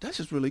this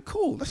is really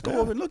cool. Let's go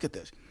over and look at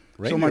this.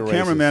 So my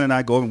cameraman and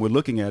I go over and we're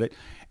looking at it,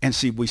 and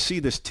we see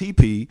this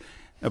teepee.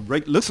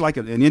 Looks like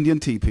an Indian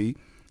teepee,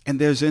 and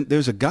there's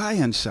a guy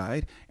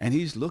inside, and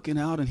he's looking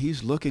out, and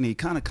he's looking. He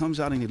kind of comes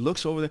out, and he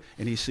looks over there,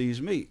 and he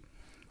sees me.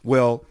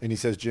 Well, And he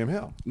says Jim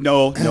Hill.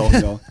 no.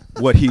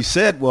 What he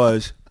said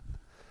was,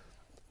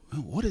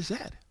 well, what is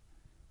that?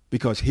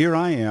 Because here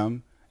I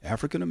am,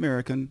 African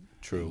American,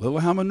 True.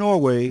 Lillehammer,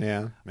 Norway.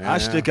 Yeah. I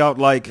stick out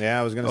like,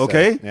 I was going to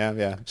okay? say.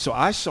 Yeah. So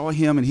I saw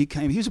him, and he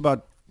came. He was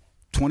about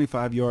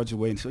 25 yards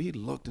away, and so he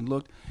looked and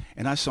looked,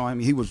 and I saw him.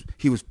 He was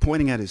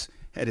pointing at his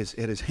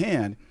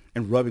hand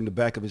and rubbing the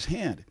back of his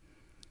hand,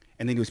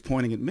 and then he was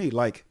pointing at me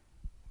like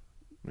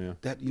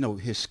that.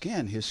 His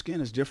skin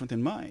is different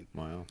than mine.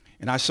 Wow.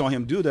 And I saw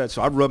him do that,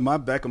 so I rubbed my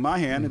back of my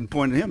hand and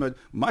pointed at him.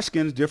 My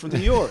skin is different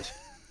than yours.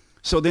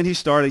 So then he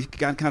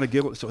got kind of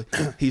giggled. So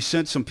he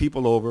sent some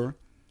people over,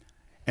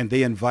 and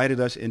they invited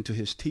us into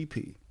his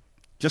teepee,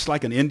 just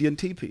like an Indian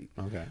teepee.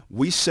 Okay.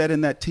 We sat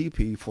in that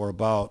teepee for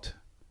about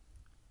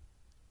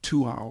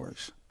 2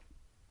 hours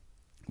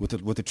with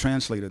the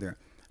translator there,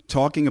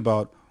 talking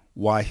about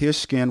why his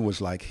skin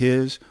was like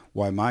his,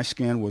 why my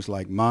skin was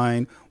like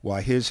mine,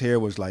 why his hair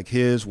was like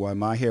his, why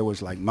my hair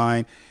was like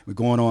mine. We're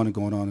going on and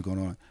going on and going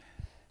on.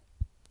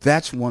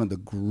 That's one of the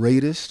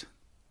greatest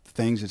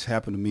things that's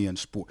happened to me in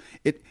sport.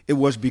 It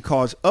was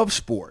because of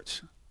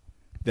sports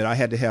that I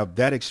had to have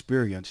that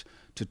experience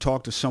to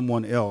talk to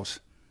someone else,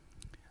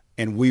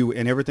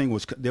 and everything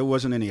was, there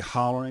wasn't any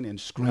hollering and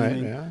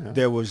screaming. Right, yeah.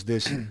 There was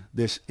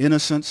this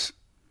innocence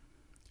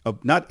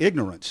of, not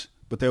ignorance,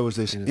 but there was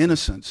this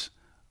innocence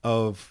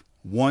of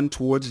one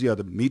towards the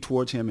other, me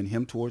towards him and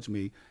him towards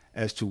me,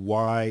 as to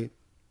why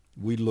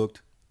we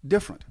looked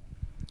different.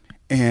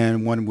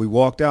 And when we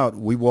walked out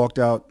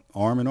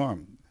arm in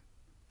arm,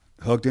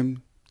 hugged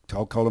him,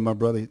 called him my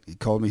brother. He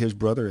called me his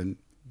brother in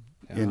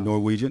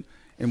Norwegian,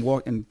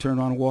 and turned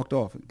around and walked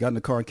off. Got in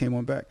the car and came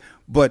on back.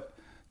 But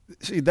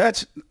see,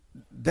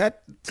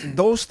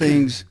 those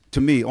things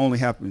to me only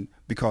happen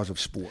because of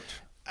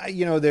sports.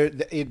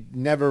 It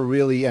never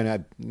really, and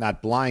I'm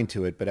not blind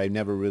to it, but I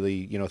never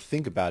really,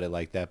 think about it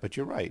like that. But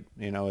you're right.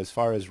 As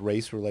far as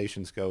race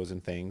relations goes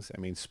and things,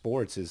 I mean,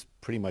 sports is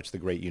pretty much the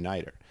great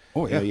uniter.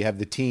 Oh, yeah. You have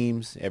the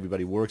teams.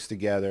 Everybody works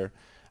together.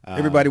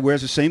 Everybody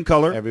wears the same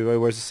color. Everybody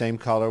wears the same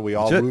color. We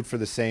all root for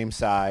the same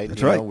side.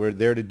 That's right. We're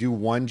there to do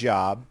one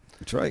job.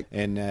 That's right.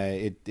 And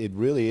it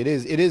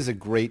is a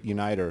great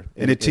uniter.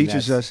 And it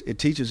teaches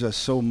us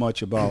so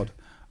much about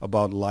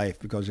life,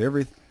 because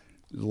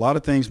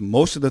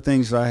most of the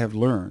things I have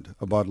learned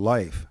about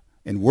life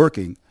and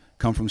working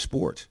come from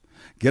sports.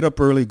 Get up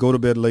early, go to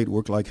bed late,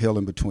 work like hell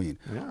in between.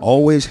 Yeah.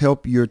 Always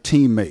help your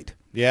teammate.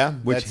 Yeah,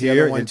 which that's the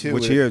other one too.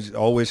 Which here is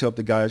always help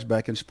the guys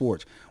back in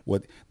sports.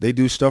 What they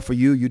do stuff for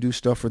you, you do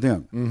stuff for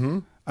them. Mm-hmm.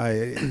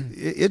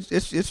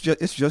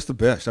 It's just the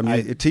best. I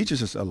mean, it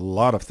teaches us a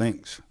lot of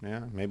things.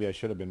 Yeah, maybe I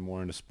should have been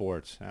more into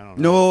sports. I don't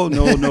know.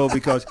 No,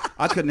 because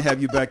I couldn't have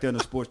you back there in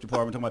the sports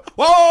department talking about,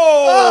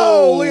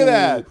 whoa, look at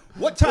that.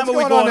 What time are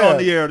we going on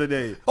the air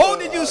today? Oh,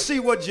 did you see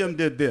what Jim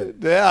did then?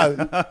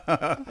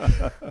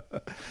 Yeah.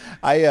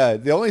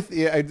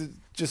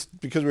 Just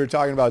because we were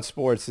talking about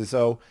sports,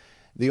 so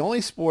the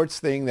only sports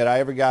thing that I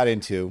ever got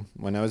into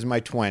when I was in my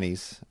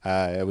 20s,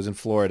 I was in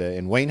Florida,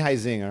 and Wayne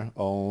Huizenga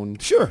owned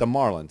the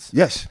Marlins.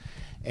 Yes.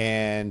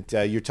 And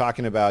you're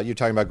talking about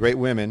great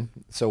women.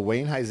 So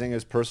Wayne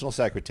Huizenga's personal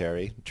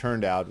secretary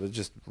turned out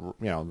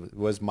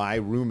was my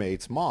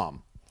roommate's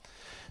mom.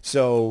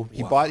 So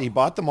he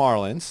bought the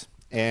Marlins.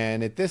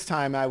 And at this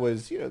time, I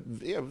was,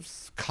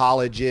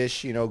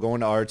 college-ish,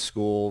 going to art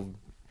school.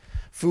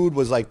 Food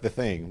was like the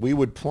thing. We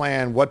would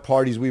plan what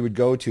parties we would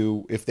go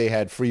to if they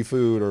had free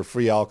food or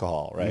free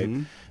alcohol, right?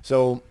 Mm-hmm.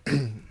 So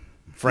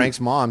Frank's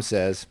mom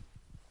says,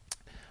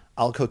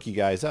 I'll cook you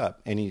guys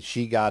up. And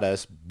she got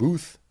us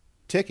booth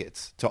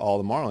tickets to all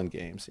the Marlin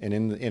games. And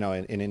in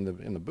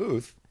the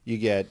booth, you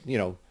get,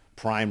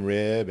 prime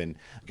rib and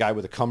a guy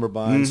with a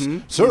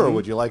cummerbund. Sir,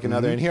 would you like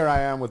another? And here I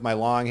am with my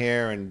long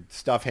hair and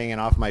stuff hanging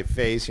off my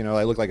face.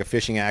 I look like a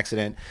fishing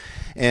accident.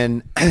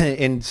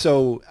 And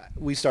so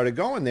we started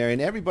going there,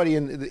 and everybody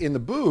in the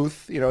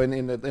booth,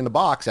 in the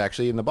box,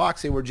 actually,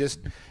 they were just,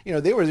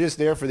 they were just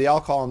there for the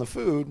alcohol and the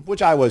food,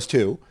 which I was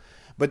too.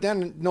 But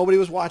then nobody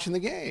was watching the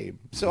game.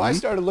 So I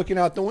started looking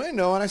out the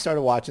window and I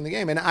started watching the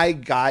game, and I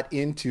got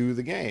into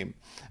the game.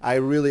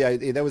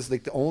 That was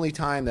like the only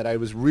time that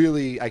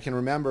I can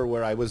remember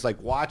where I was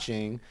like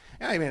watching.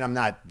 I mean, I'm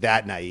not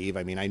that naive.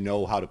 I mean, I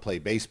know how to play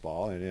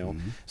baseball,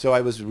 and so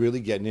I was really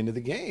getting into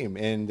the game,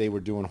 and they were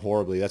doing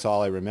horribly. That's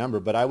all I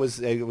remember. But I was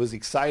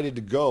excited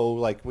to go,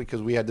 like,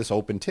 because we had this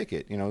open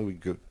ticket. We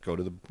could go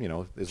to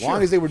the, as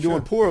long as they were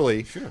doing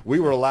poorly, we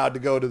were allowed to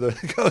go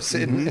to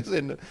sit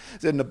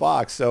in the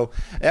box. So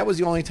that was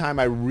the only time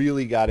I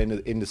really got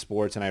into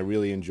sports, and I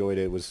really enjoyed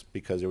it. Was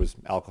because there was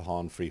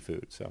alcohol and free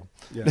food. So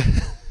yeah.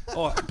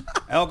 Oh,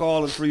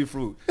 alcohol and free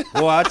fruit.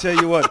 Well, I tell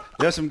you what,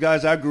 there's some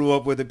guys I grew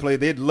up with that play.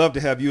 They'd love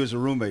to have you as a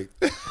roommate.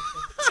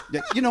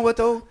 Yeah, you know what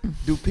though?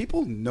 Do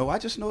people know? I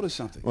just noticed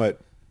something. What?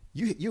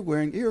 You're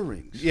wearing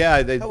earrings.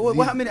 Yeah.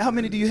 How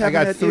many do you have? I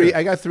got in that three. ear?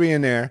 I got three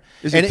in there.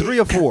 Is it 3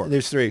 or 4?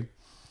 There's 3.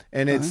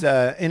 And it's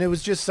and it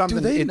was just something.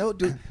 Do they know?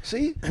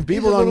 See,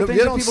 people don't know. They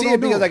don't see it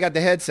because I got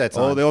the headsets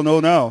on. Oh, they'll know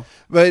now.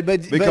 But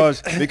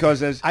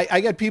because as I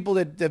got people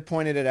that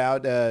pointed it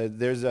out.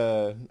 There's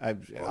a.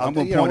 I'm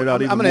going to point it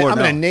out even more now. I'm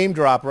going to name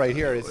drop right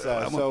here. It's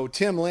so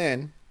Tim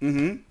Lynn.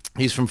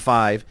 He's from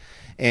 5.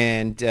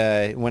 And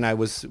when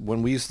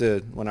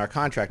our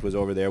contract was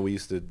over there,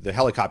 the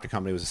helicopter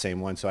company was the same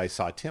one. So I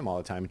saw Tim all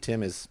the time.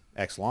 Tim is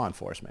ex-law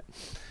enforcement.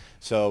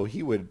 So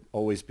he would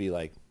always be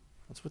like,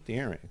 what's with the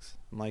earrings?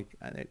 I'm like,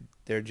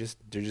 they're just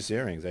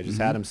earrings. I just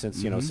had them since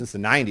since the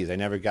 90s. I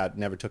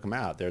never took them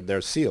out.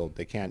 They're sealed.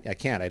 I can't.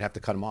 I'd have to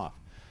cut them off.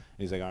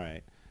 And he's like, all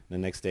right. And the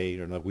next day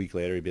or a week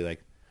later, he'd be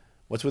like,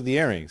 what's with the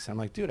earrings? I'm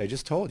like, dude, I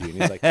just told you.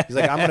 And he's like,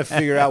 I'm gonna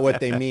figure out what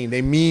they mean.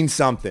 They mean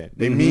something.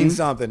 They mean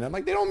something. And I'm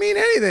like, they don't mean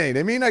anything.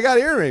 They mean I got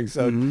earrings.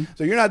 So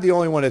you're not the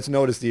only one that's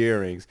noticed the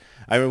earrings.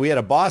 I mean, we had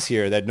a boss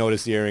here that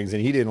noticed the earrings,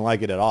 and he didn't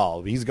like it at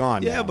all. He's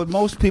gone. Yeah, now. but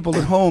most people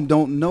at home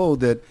don't know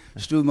that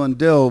Stu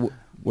Mundell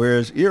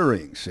wears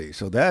earrings. See,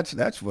 so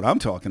that's what I'm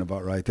talking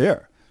about right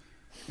there.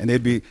 And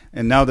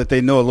now that they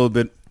know a little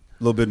bit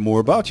more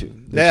about you,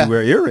 that you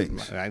wear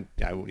earrings. Yeah.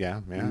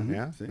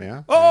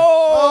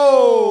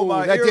 Oh,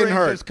 my that didn't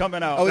hurt. Is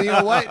coming out. Oh, you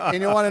know what? And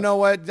you want to know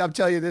what? I'll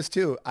tell you this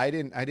too. I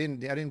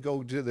didn't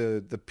go to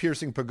the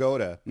piercing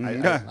pagoda.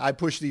 I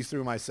pushed these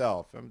through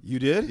myself. You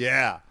did?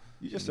 Yeah.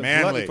 You just a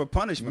glutton for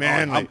punishment.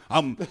 Manly.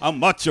 I'm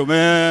macho,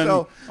 man.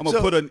 I'm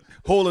gonna put a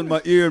hole in my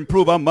ear and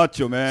prove I'm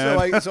macho,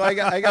 man. So I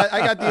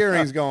got the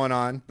earrings going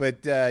on,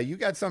 but you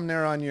got something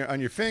there on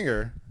your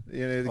finger.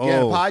 Again, a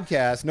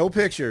podcast, no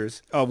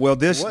pictures. Well,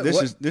 this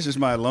is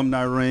my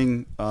alumni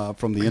ring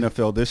from the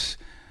NFL.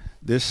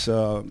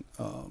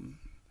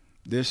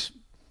 This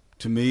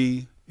to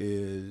me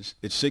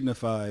it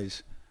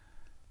signifies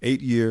 8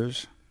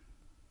 years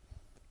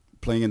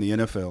playing in the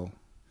NFL.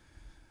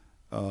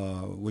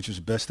 Which was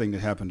the best thing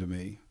that happened to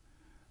me.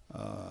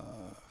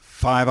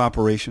 5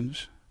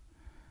 operations.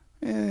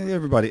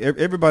 Everybody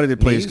that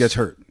plays Knees? gets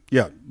hurt.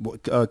 Yeah,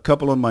 a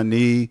couple on my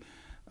knee,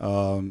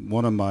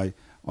 one on my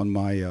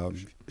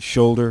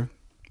shoulder,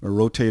 a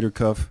rotator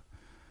cuff,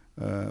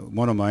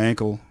 one on my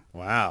ankle.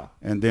 Wow.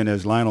 And then,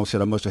 as Lionel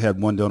said, I must have had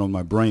one done on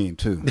my brain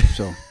too.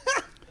 So,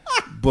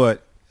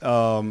 but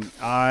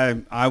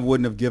I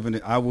wouldn't have given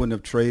it. I wouldn't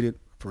have traded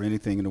for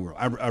anything in the world.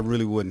 I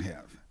really wouldn't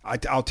have.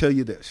 I'll tell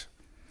you this.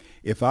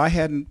 If I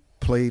hadn't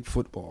played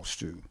football,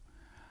 Stu,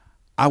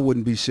 I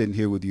wouldn't be sitting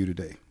here with you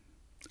today.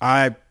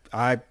 I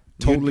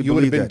totally you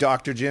would have believe been that.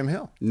 Dr. Jim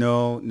Hill.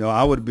 No,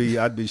 I'd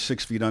be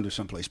 6 feet under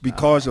someplace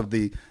because of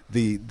the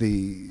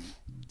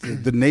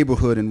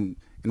neighborhood in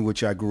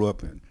which I grew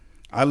up in.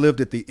 I lived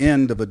at the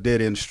end of a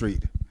dead end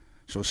street,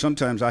 so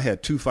sometimes I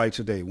had 2 fights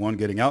a day, one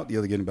getting out, the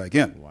other getting back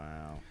in.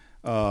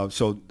 Wow.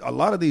 So a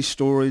lot of these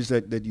stories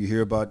that you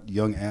hear about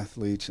young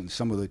athletes and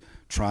some of the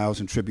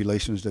trials and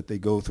tribulations that they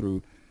go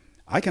through,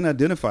 I can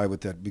identify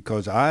with that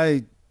because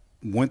I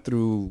went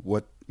through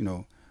what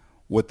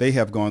they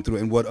have gone through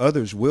and what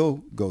others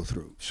will go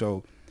through.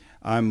 So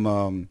I'm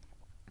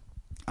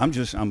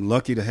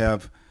lucky to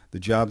have the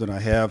job that I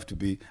have to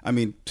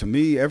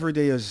me every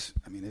day is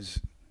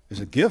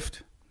a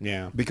gift.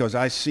 Yeah. Because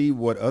I see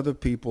what other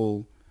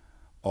people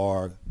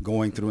are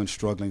going through and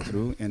struggling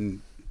through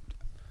and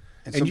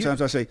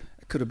sometimes I say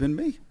it could have been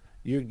me.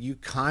 You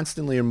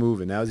constantly are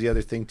moving. That was the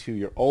other thing too.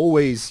 You're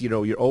always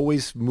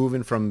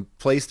moving from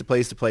place to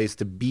place to place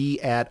to be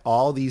at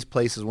all these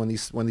places when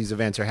these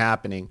events are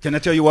happening. Can I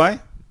tell you why?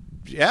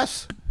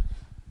 Yes.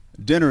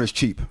 Dinner is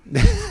cheap.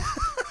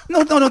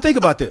 No. Think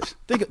about this.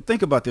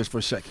 Think about this for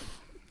a second.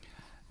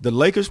 The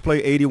Lakers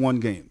play 81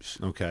 games.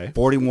 Okay.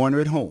 41 are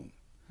at home.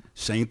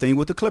 Same thing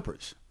with the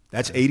Clippers.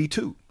 That's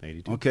 82.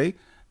 82. Okay.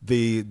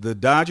 The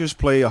Dodgers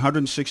play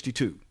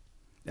 162.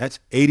 That's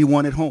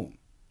 81 at home.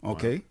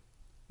 Okay. Wow.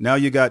 Now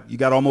you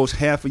got almost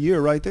half a year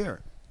right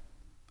there.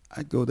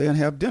 I'd go there and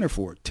have dinner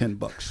for it,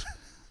 $10.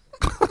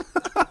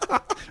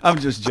 I'm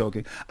just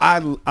joking. I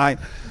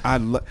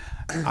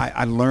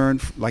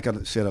learned, like I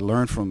said, I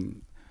learned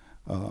from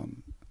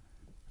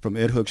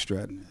Ed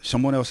Hookstratton.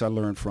 Someone else I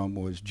learned from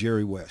was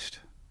Jerry West.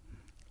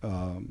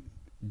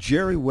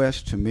 Jerry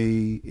West to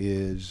me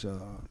is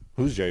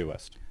who's Jerry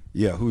West?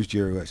 Yeah, who's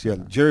Jerry West? Yeah,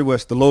 Jerry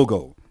West, the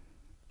logo,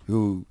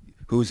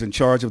 who's in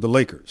charge of the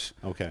Lakers.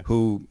 Okay.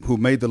 Who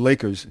made the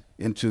Lakers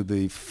into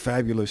the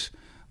fabulous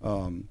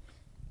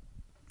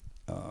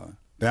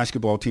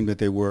basketball team that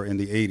they were in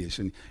the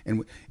 80s.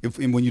 And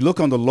when you look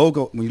on the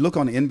logo, when you look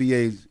on the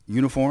NBA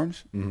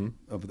uniforms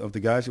of the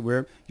guys that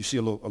wear, you see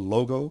a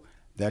logo.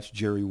 That's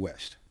Jerry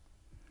West.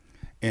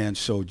 And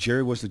so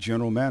Jerry was the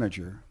general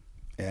manager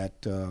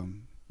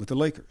with the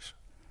Lakers.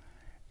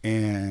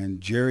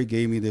 And Jerry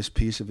gave me this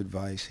piece of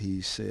advice.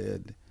 He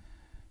said,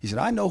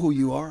 I know who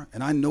you are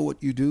and I know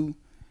what you do.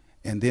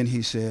 And then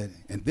he said,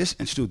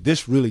 Stu,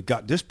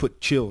 this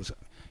put chills.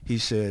 He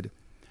said,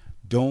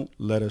 don't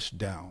let us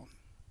down.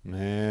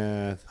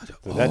 Man,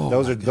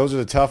 those are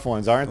the tough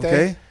ones, aren't they?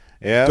 Okay.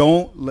 Yeah.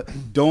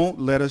 Don't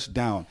let us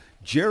down.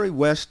 Jerry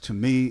West to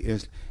me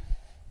is,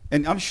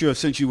 and I'm sure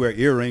since you wear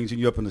earrings and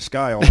you're up in the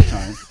sky all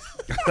the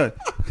time,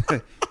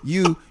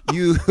 you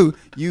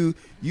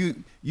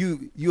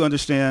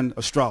understand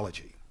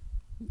astrology.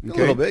 Okay? A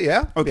little bit,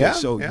 yeah. Okay, yeah,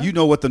 so yeah. you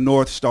know what the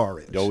North Star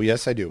is. Oh,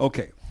 yes, I do.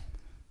 Okay.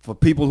 For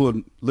people who are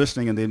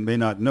listening and they may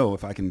not know,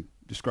 if I can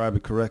describe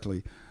it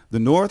correctly, the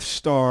North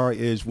Star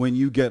is when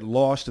you get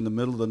lost in the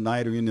middle of the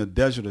night or in the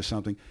desert or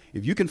something.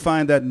 If you can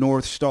find that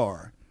North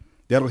Star,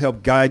 that'll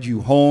help guide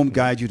you home,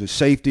 guide you to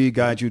safety,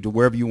 guide you to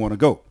wherever you want to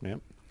go.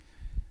 Yep.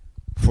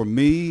 For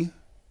me,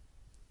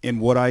 in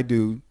what I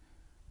do,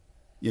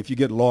 if you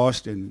get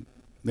lost and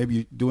maybe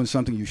you're doing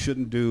something you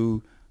shouldn't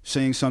do,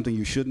 saying something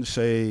you shouldn't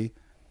say,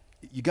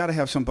 you got to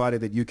have somebody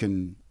that you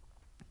can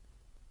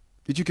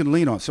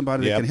lean on,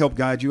 somebody that can help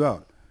guide you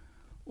out.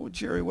 Well,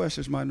 Jerry West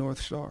is my North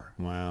Star.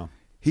 Wow.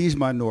 He's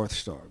my North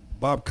Star.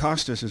 Bob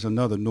Costas is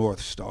another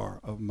North Star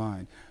of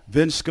mine.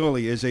 Vin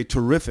Scully is a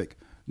terrific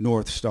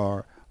North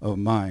Star of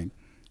mine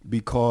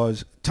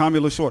because Tommy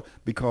Lasorda,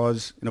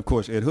 and of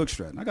course Ed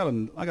Hookstratton. I got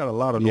a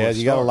lot of North Stars.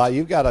 Yeah, you got a lot.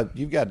 You've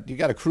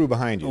got a crew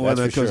behind you. Well,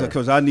 that's for sure.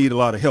 Because I need a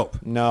lot of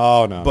help.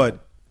 No.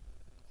 But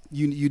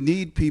you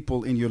need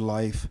people in your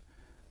life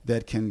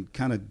that can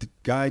kind of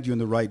guide you in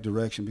the right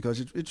direction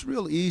because it's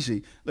real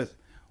easy. Listen,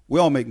 we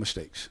all make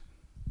mistakes.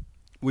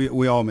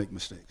 We all make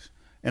mistakes.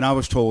 And I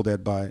was told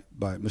that by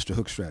Mr.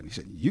 Hookstratton. He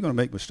said, you're going to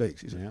make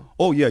mistakes. He said,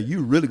 oh, yeah,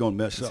 you're really going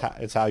to mess up.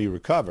 It's how you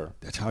recover.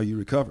 That's how you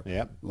recover.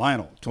 Yep.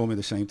 Lionel told me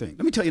the same thing.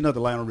 Let me tell you another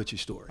Lionel Richie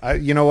story.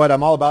 You know what?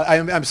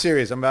 I'm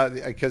serious. I'm about,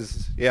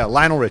 because,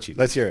 Lionel Richie.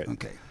 Let's hear it.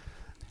 Okay.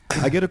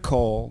 I get a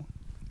call,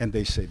 and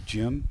they said,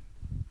 Jim,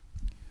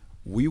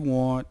 we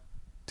want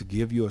to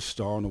give you a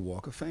star on the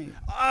Walk of Fame.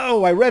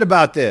 Oh, I read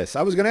about this.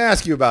 I was going to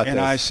ask you about this.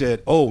 And I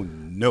said, oh,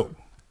 no.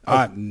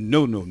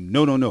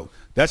 No.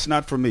 That's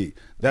not for me.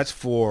 That's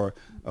for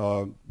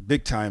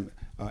big-time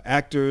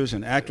actors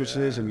and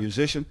actresses and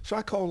musicians. So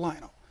I called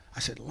Lionel. I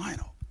said,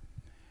 Lionel,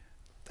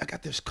 I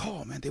got this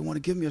call, man. They want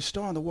to give me a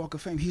star on the Walk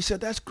of Fame. He said,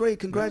 that's great.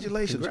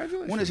 Congratulations.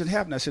 When does it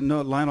happen? I said,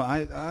 no, Lionel,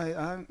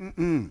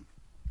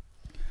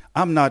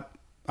 I'm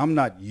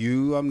not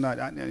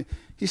you.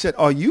 He said,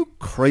 are you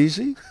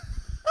crazy?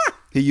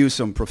 He used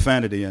some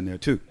profanity in there,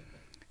 too.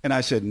 And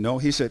I said, no.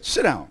 He said,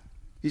 sit down.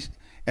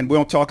 And we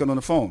we're talking on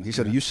the phone. He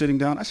said, are you sitting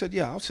down? I said,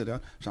 yeah, I'll sit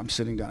down. So I'm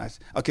sitting down. I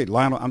said, okay,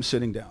 Lionel, I'm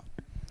sitting down.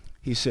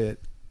 He said,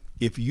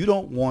 if you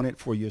don't want it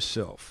for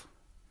yourself,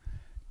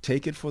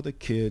 take it for the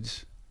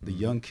kids, the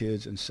young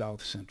kids in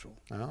South Central.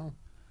 Oh.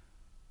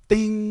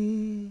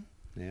 Ding.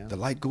 Yeah. The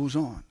light goes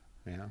on.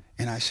 Yeah.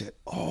 And I said,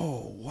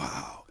 oh,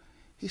 wow.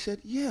 He said,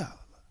 yeah,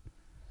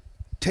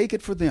 take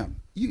it for them.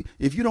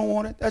 If you don't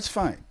want it, that's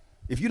fine.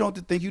 If you don't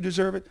think you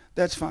deserve it,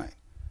 that's fine.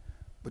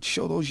 But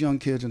show those young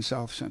kids in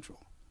South Central.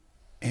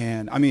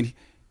 And, I mean,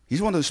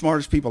 he's one of the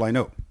smartest people I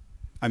know.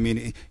 I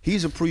mean,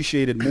 he's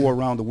appreciated more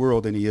around the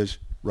world than he is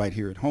right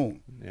here at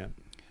home. Yeah.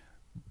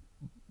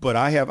 But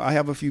I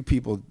have a few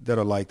people that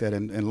are like that,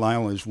 and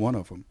Lionel is one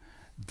of them,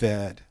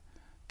 that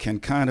can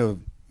kind of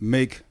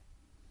make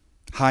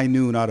high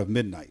noon out of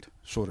midnight,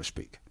 so to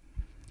speak.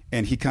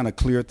 And he kind of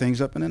cleared things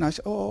up, and then I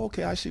said, oh,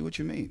 okay, I see what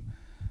you mean.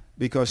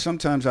 Because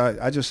sometimes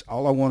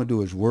all I want to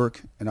do is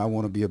work, and I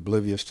want to be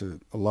oblivious to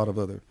a lot of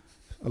other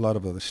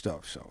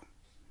stuff. So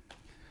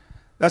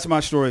that's my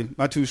story,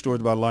 my two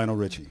stories about Lionel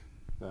Richie.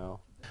 No.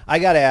 I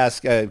got to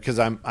ask because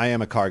I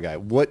am a car guy.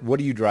 What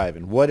are you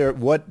driving? What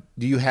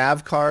do you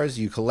have cars?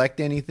 Do you collect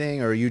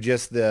anything, or are you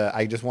just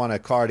I just want a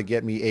car to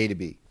get me A to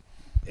B?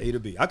 A to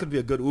B. I could be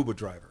a good Uber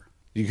driver.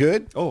 You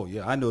could? Oh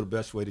yeah, I know the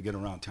best way to get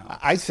around town.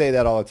 I say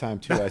that all the time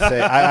too. I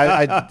say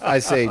I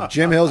say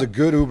Jim Hill's a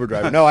good Uber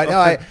driver.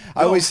 I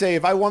always say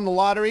if I won the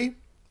lottery,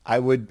 I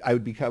would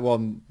become,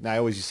 well, I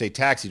always used to say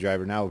taxi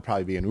driver. Now it would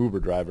probably be an Uber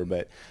driver,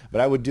 but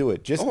I would do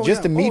it just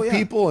to meet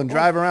people and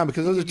drive around,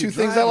 because those are two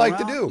things I like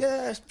to do.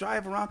 Yes,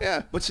 drive around.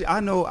 Yeah. But see, I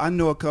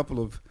know a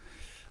couple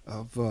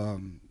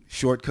of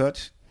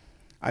shortcuts.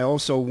 I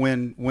also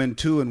when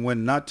to and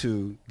when not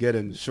to get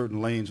in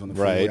certain lanes on the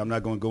freeway. Right. I'm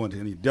not going to go into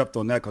any depth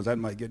on that because that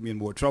might get me in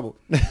more trouble.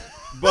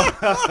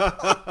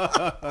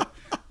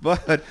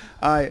 but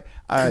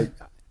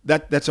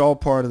that's all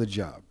part of the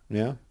job.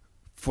 Yeah.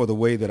 For the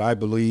way that I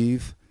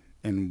believe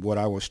and what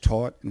I was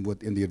taught and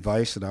in the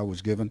advice that I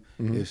was given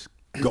is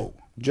go.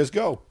 Just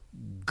go.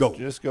 Go.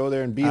 Just go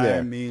there and be there.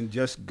 I mean,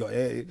 just go.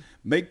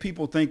 Make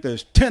people think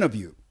there's 10 of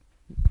you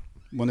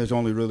when there's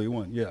only really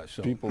one. Yeah.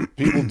 So People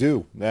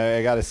do.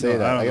 I got to say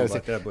that. I don't know gotta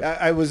about that, but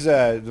I was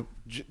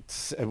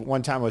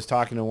one time I was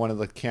talking to one of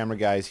the camera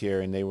guys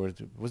here, and I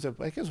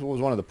guess it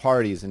was one of the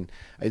parties, and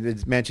I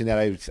mentioned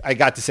that I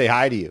got to say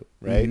hi to you,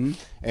 right?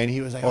 And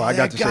he was like, I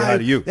got to say hi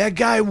to you. That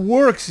guy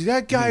works.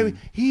 That guy,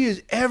 he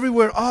is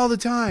everywhere all the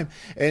time,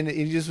 and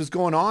he just was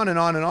going on and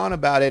on and on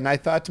about it. And I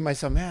thought to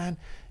myself, man,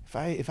 if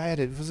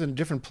I was in a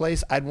different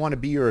place, I'd want to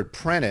be your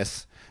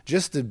apprentice.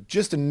 Just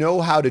to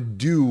know how to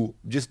do,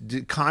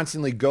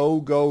 constantly go,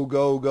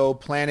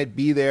 plan it,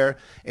 be there,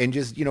 and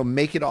just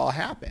make it all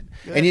happen.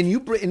 Yeah. And then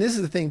and this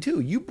is the thing too.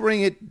 You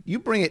bring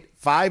it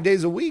 5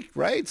 days a week,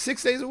 right?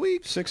 6 days a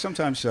week, 6,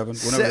 sometimes 7,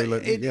 whenever they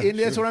let me. And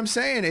that's what I'm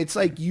saying. It's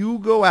like you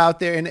go out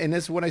there, and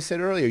that's what I said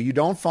earlier. You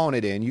don't phone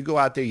it in. You go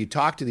out there. You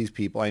talk to these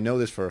people. I know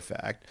this for a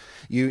fact.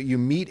 You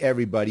meet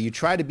everybody. You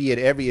try to be at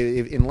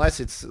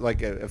unless it's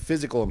like a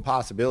physical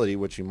impossibility,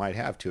 which you might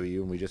have to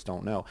you, and we just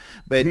don't know.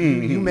 But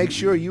you make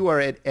sure you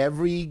are at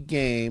every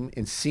game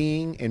and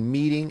seeing and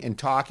meeting and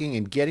talking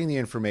and getting the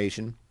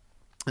information.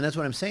 And that's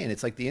what I'm saying.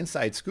 It's like the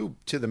inside scoop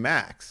to the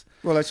max.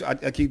 Well,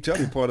 I keep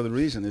telling you, part of the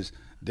reason is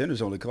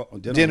dinner's only cost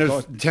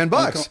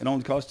 $10. It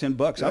only costs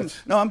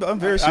 $10. I'm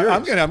very serious.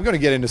 I'm going to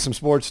get into some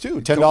sports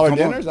too. $10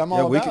 dinners. I'm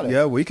all about it.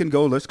 Yeah, we can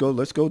go. Let's go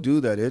do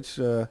that.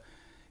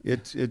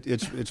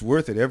 It's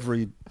worth it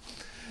every.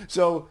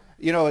 So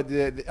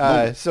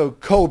so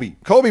Kobe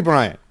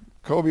Bryant.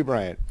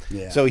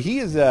 Yeah. So he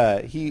is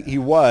he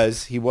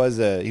was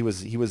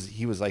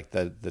like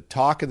the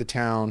talk of the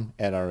town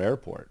at our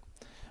airport,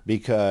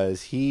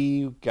 because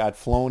he got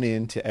flown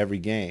into every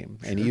game,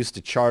 and he used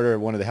to charter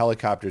one of the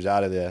helicopters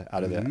out of the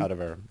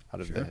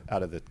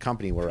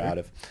company we're out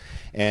of.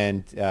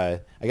 And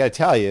I got to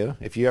tell you,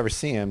 if you ever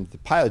see him, the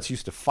pilots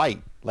used to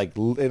fight. Like,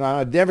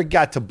 I never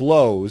got to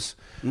blows,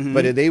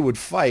 but they would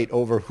fight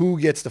over who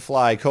gets to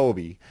fly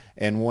Kobe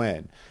and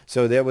when.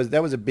 So that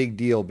was a big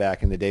deal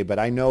back in the day. But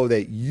I know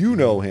that you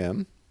know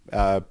him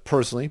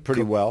personally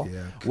pretty well.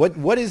 Yeah.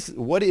 What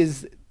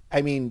is?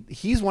 I mean,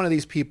 he's one of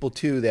these people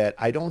too that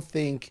I don't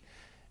think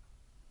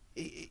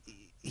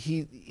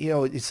he.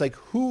 It's like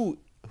who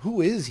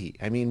is he?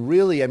 I mean,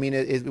 really. I mean,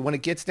 when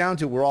it gets down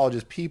to it, we're all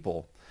just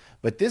people.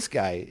 But this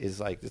guy is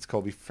like, it's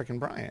Kobe freaking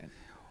Bryant.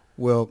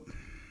 Well,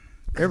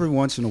 every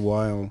once in a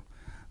while,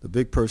 the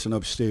big person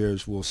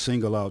upstairs will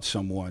single out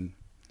someone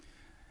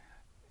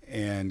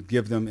and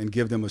give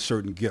them a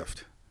certain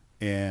gift.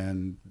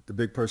 And the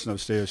big person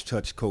upstairs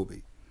touched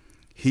Kobe.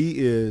 He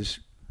is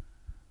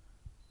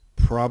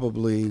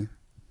probably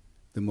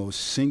the most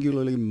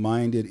singularly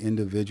minded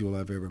individual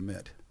I've ever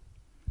met.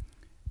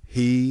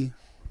 He,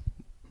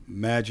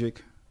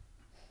 Magic,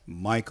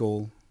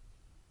 Michael,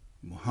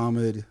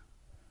 Muhammad,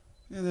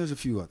 and there's a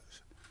few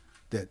others,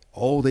 that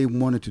all they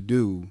wanted to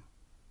do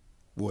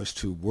was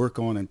to work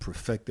on and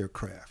perfect their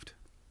craft.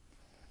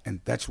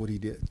 And that's what he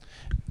did.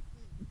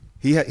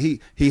 He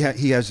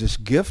has this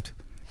gift.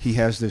 He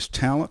has this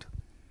talent.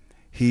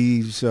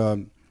 He's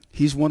one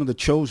of the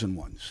chosen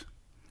ones.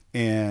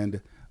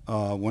 And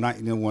when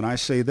I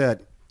say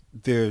that,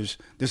 there's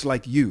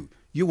like you're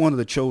one of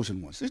the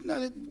chosen ones.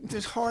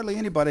 There's hardly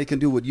anybody that can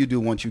do what you do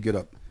once you get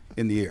up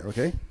in the air.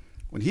 Okay,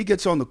 when he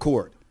gets on the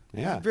court,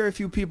 there's very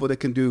few people that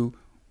can do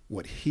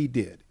what he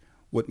did,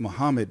 what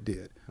Muhammad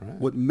did,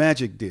 what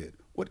Magic did,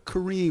 what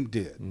Kareem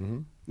did.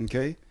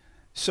 Okay,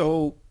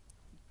 so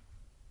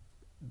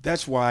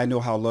that's why I know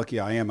how lucky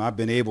I am. I've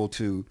been able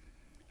to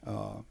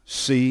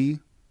see,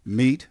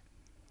 meet,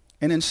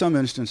 and in some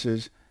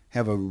instances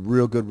have a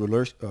real good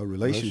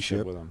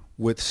relationship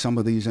with some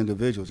of these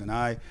individuals. And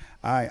I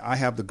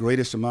have the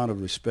greatest amount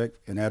of respect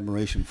and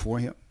admiration for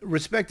him.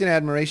 Respect and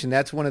admiration,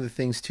 that's one of the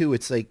things too.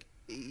 It's like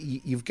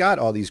you've got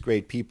all these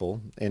great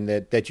people and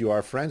that you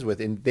are friends with,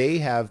 and they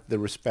have the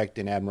respect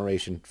and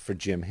admiration for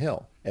Jim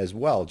Hill as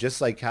well. Just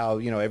like how,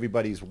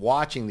 everybody's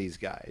watching these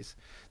guys.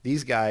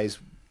 These guys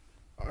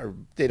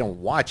they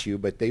don't watch you,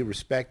 but they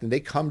respect and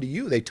they come to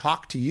you. They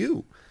talk to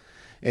you.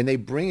 And they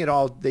bring it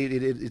all.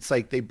 It's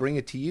like they bring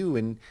it to you.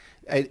 And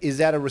is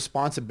that a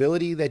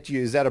responsibility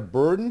is that a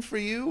burden for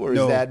you, or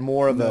No, is that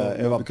more of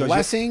a because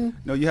blessing?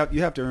 You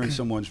have to earn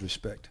someone's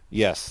respect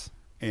Yes.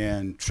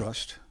 and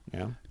trust.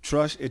 Yeah.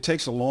 Trust, it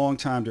takes a long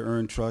time to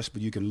earn trust,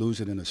 but you can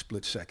lose it in a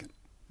split second.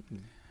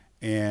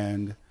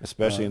 And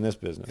Especially in this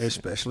business.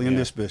 Especially in Yeah,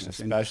 this business.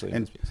 especially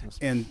in this business.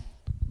 And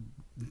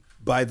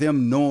by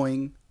them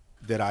knowing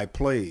that I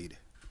played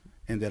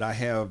and that I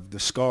have the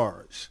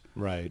scars,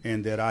 Right.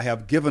 and that I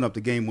have given up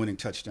the game-winning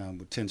touchdown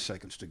with 10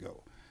 seconds to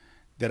go,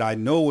 that I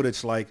know what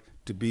it's like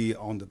to be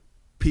on the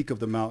peak of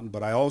the mountain,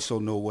 but I also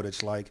know what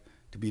it's like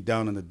to be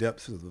down in the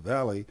depths of the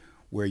valley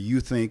where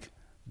you think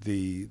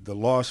the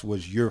loss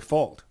was your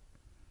fault.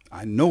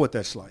 I know what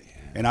that's like.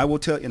 Yeah. And I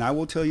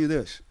will tell you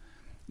this,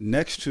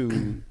 next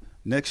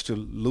to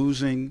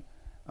losing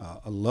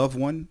a loved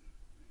one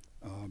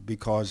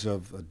because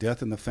of a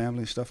death in the family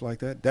and stuff like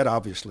that, that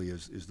obviously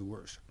is the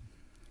worst.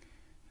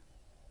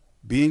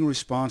 Being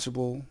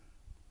responsible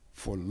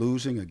for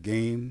losing a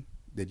game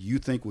that you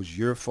think was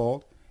your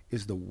fault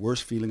is the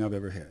worst feeling I've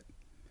ever had.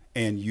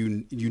 And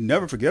you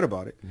never forget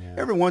about it. Yeah.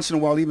 Every once in a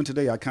while, even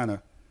today, I kind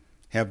of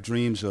have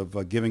dreams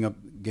of giving up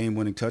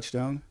game-winning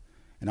touchdown,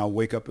 and I'll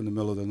wake up in the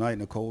middle of the night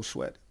in a cold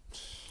sweat.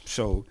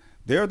 So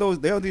there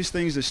are these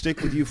things that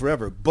stick with you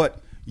forever,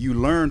 but you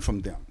learn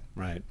from them.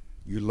 Right.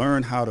 You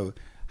learn how to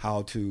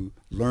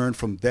learn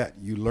from that.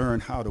 You learn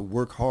how to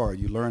work hard.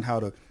 You learn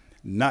how to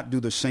not do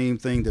the same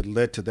thing that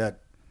led to that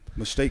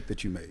mistake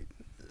that you made.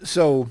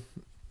 So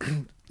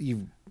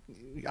you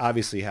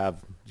obviously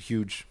have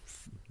huge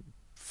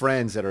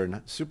friends that are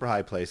in super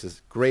high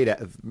places, great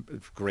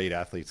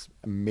athletes,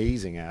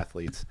 amazing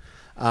athletes.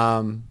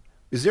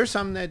 Is there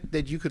something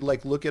that you could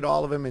like look at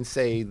all of them and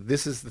say,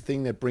 this is the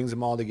thing that brings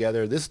them all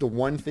together? This is the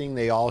one thing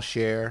they all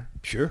share?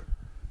 Sure.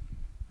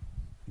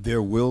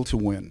 Their will to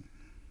win.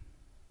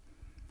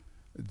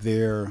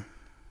 Their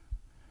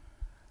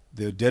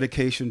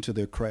dedication to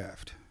their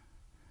craft.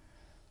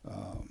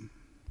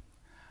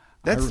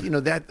 I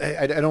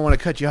don't want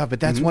to cut you off, but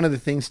that's one of the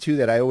things too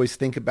that I always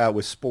think about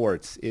with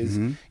sports is,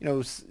 a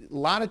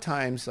lot of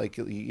times, like,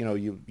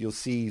 you'll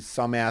see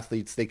some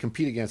athletes, they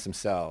compete against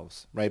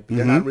themselves, right? But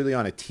they're not really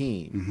on a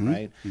team,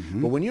 right?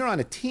 But when you're on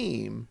a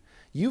team,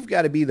 you've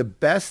got to be the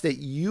best that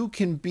you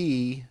can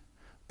be,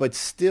 but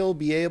still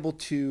be able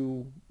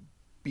to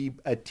be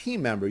a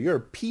team member. You're a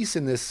piece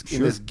in this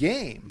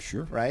game,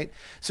 right?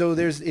 So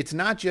it's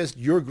not just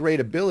your great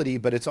ability,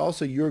 but it's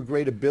also your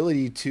great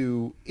ability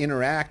to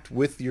interact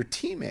with your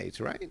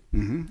teammates, right?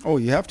 Oh,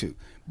 you have to.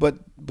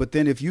 But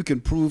then if you can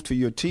prove to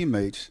your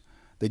teammates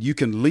that you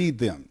can lead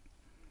them,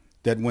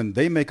 that when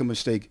they make a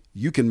mistake,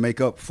 you can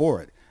make up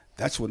for it.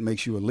 That's what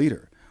makes you a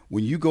leader.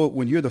 When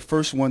you're the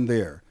first one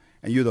there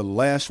and you're the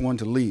last one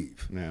to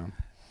leave,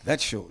 that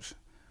shows.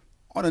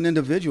 On an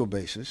individual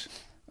basis,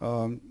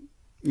 like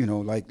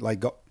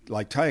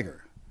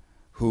Tiger,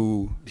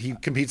 who he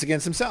competes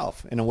against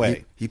himself in a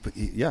way.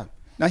 Yeah.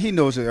 Now he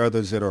knows there are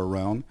others that are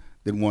around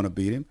that want to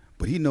beat him,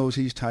 but he knows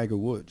he's Tiger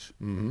Woods.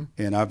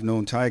 And I've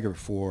known Tiger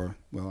for,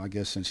 I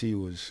guess since he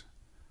was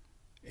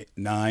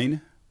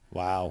 9.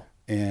 Wow.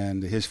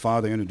 And his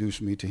father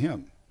introduced me to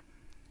him.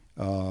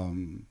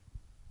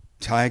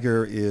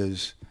 Tiger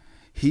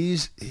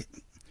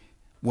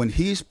when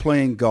he's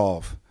playing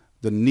golf,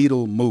 the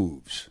needle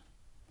moves.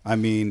 I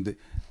mean,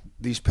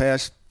 these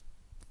past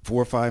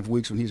 4 or 5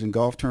 weeks when he's in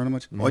golf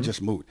tournaments, it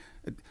just moved.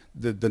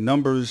 The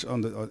numbers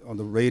on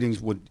the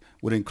ratings would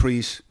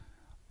increase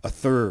a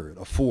third,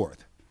 a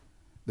fourth.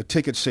 The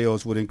ticket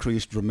sales would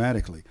increase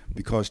dramatically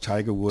because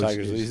Tiger Woods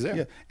is there.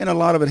 Yeah, and a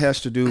lot of it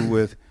has to do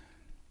with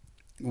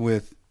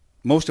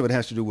most of it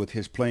has to do with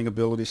his playing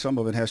ability. Some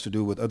of it has to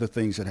do with other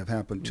things that have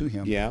happened to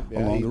him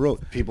along the road.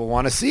 People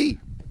want to see.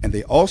 And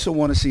they also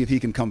want to see if he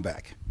can come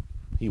back.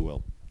 He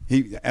will.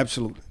 He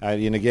absolutely.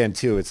 And again,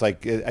 too, it's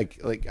like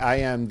I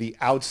am the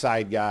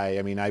outside guy.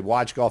 I mean, I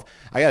watch golf.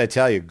 I got to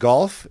tell you,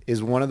 golf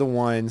is one of the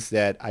ones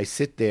that I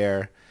sit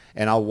there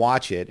and I'll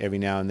watch it every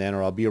now and then,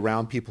 or I'll be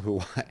around people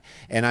who,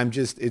 and I'm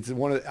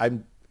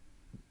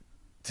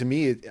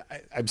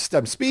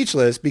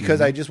speechless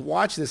because I just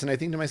watch this and I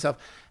think to myself,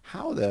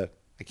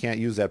 I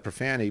can't use that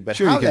profanity, but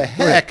how the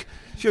heck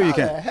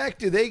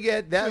do they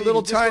get that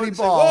little tiny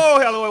ball? Whoa,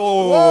 hello,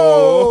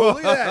 whoa,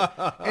 look at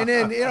that. And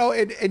then,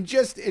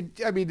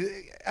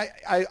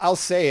 I'll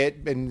say it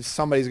and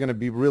somebody's going to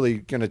be really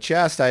going to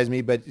chastise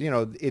me, but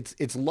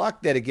it's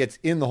luck that it gets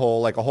in the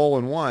hole, like a hole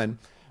in one,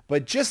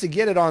 but just to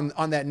get it on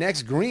that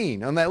next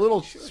green, on that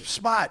little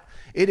spot,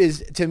 it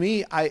is, to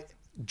me,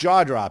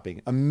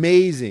 jaw-dropping,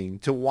 amazing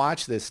to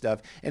watch this stuff.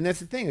 And that's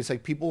the thing. It's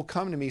like people will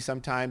come to me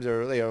sometimes,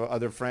 or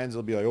other friends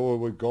will be like, oh,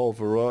 we're golf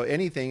or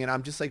anything. And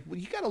I'm just like, well,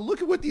 you got to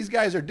look at what these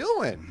guys are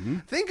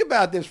doing. Think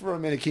about this for a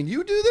minute. Can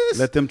you do this?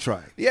 Let them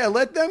try. Yeah,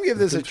 let them give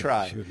this a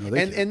try. Sure. No,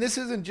 and this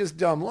isn't just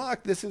dumb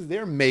luck.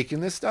 They're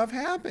making this stuff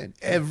happen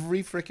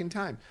every freaking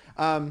time.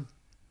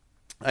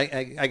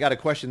 I got a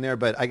question there,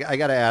 but I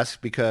got to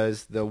ask,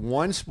 because the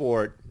one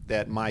sport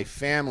that my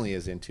family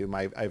is into,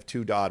 I have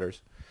 2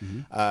 daughters,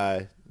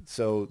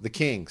 so the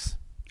Kings.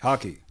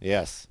 Hockey.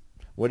 Yes.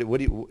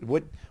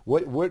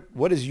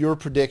 What is your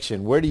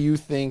prediction? Where do you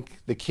think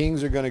the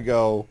Kings are going to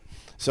go?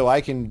 So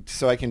I can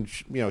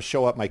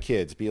show up my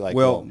kids. Be like,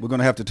 well, we're going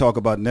to have to talk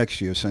about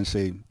next year since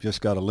they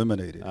just got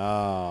eliminated.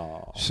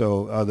 Oh.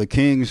 So the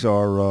Kings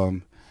are.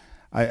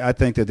 I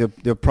think that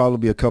there'll probably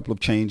be a couple of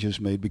changes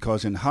made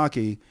because in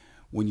hockey,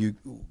 when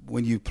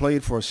you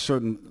played for a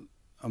certain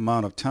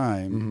amount of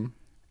time,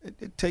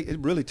 it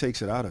really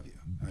takes it out of you.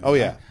 Oh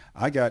yeah.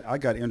 I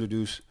got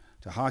introduced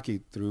to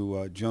hockey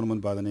through a gentleman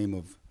by the name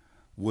of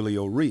Willie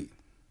O'Ree.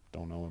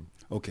 Don't know him.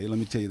 Okay, let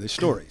me tell you this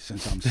story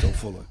since I'm so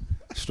full of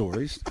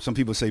stories. Some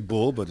people say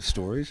bull, but it's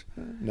stories.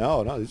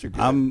 No, these are good.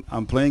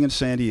 I'm playing in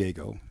San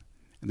Diego.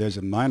 And there's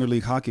a minor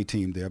league hockey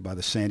team there by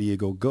the San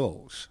Diego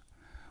Gulls.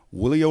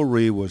 Willie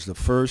O'Ree was the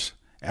first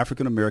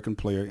African-American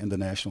player in the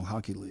National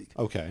Hockey League.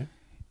 Okay.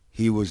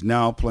 He was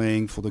now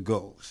playing for the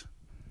Gulls.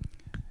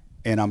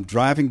 And I'm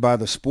driving by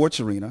the sports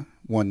arena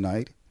one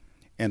night,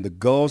 and the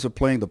Gulls are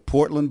playing the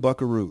Portland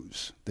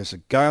Buckaroos. There's a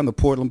guy on the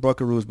Portland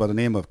Buckaroos by the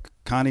name of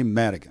Connie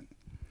Madigan.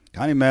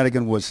 Connie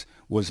Madigan was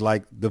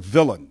like the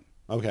villain.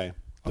 Okay.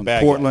 On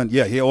Portland,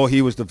 yeah,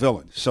 he was the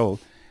villain. So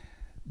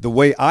the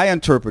way I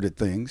interpreted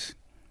things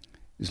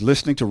is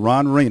listening to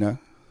Ron Rayner,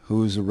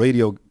 who's a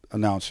radio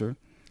announcer,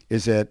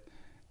 is that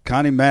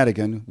Connie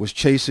Madigan was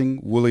chasing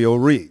Willie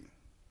O'Ree.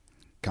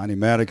 Connie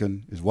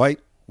Madigan is white,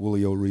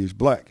 Willie O'Ree is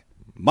black.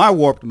 My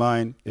warped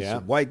mind is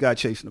a white guy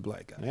chasing a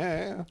black guy.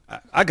 Yeah.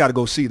 I got to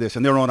go see this,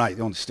 and they're on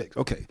the sticks.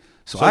 Okay,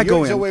 so I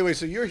go in. So wait.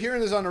 So you're hearing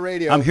this on the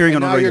radio. I'm hearing it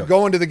on the radio. Now you're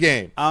going to the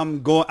game.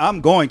 I'm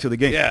going to the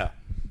game. Yeah.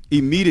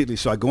 Immediately.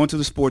 So I go into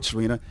the sports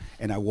arena,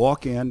 and I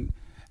walk in.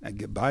 I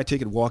buy a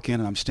ticket, walk in,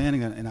 and I'm standing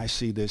there, and I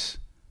see this.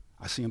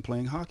 I see him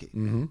playing hockey.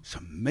 Mm-hmm. It's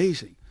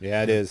amazing.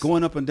 Yeah, it is.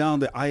 Going up and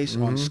down the ice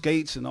on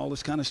skates and all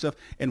this kind of stuff.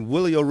 And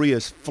Willie O'Ree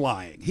is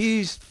flying.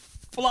 He's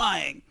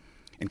flying.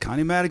 And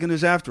Connie Madigan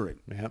is after him.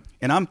 Yep.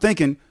 And I'm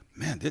thinking,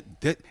 man,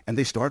 and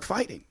they start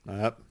fighting,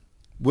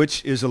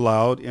 which is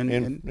allowed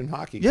in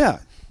hockey.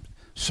 Yeah.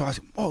 So I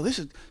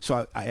said,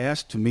 so I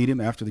asked to meet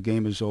him after the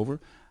game is over.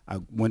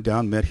 I went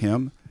down, met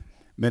him,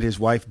 met his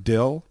wife,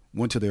 Dell,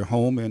 went to their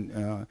home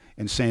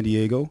in San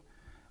Diego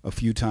a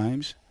few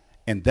times.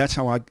 And that's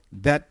how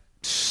that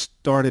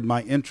started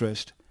my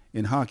interest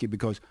in hockey,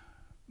 because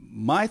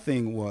my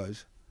thing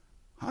was,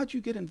 how'd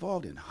you get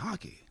involved in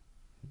hockey?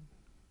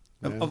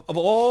 Yeah. Of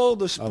all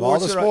the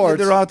sports,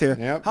 that are out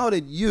there, how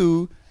did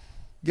you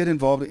get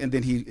involved? And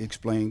then he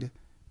explained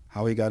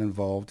how he got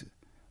involved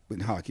in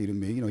hockey to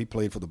me. He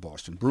played for the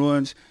Boston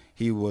Bruins.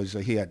 He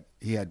had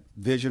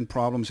vision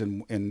problems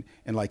in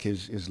like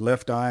his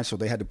left eye, so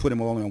they had to put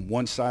him only on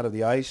one side of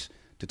the ice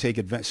to take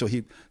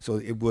advantage. So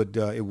it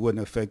wouldn't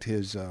affect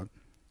his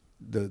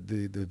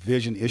the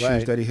vision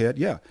issues that he had.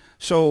 Yeah.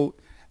 So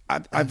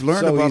I've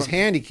learned about. So he's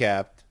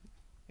handicapped.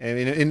 I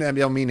mean, I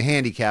don't mean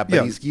handicap,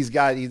 but he's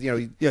got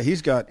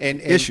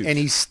issues, and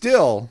he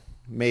still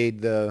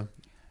made the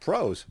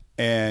pros.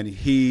 And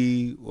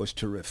he was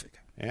terrific.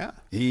 Yeah,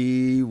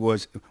 he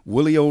was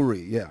Willie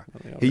O'Ree. Yeah,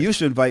 he used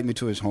to invite me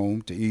to his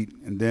home to eat,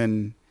 and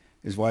then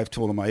his wife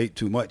told him I ate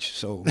too much,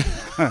 so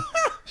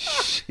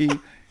she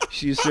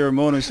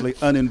ceremoniously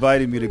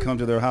uninvited me to come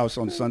to their house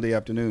on Sunday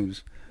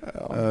afternoons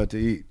to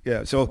eat.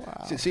 Yeah, so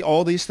see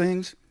all these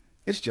things,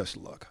 it's just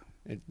luck.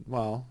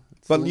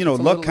 But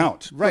luck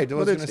counts, right? But I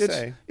was going to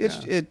say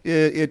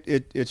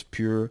it's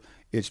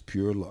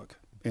pure luck,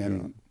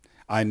 and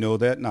I know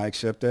that, and I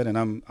accept that,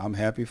 and I'm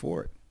happy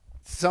for it.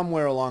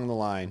 Somewhere along the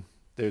line,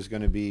 there's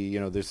going to be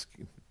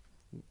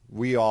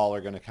we all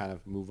are going to kind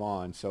of move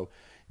on. So,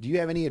 do you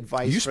have any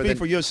advice? You speak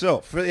for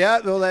yourself.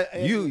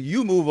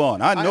 You move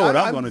on. I know what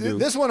I'm going to do.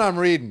 This one I'm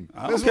reading.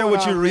 I don't care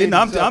what you're reading.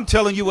 I'm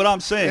telling you what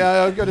I'm saying.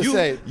 Yeah, I was going to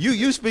say.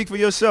 You speak for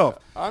yourself.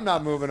 I'm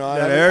not moving on.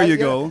 Yeah, there you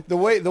go. The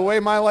way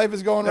my life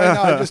is going right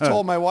now, I just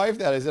told my wife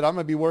that. I said I'm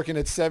going to be working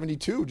at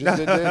 72.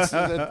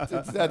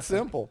 It's that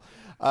simple.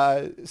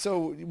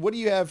 So what do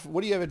you have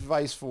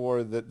advice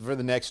for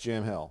the next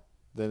Jim Hill?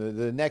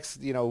 The next,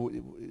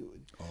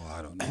 Oh,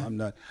 I don't know. I'm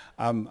not.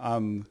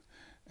 I'm.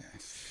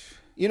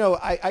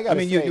 I got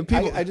to say.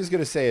 People. I just got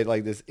to say it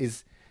like this: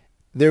 is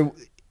there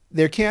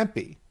can't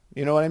be.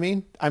 You know what I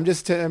mean? I'm going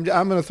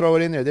to throw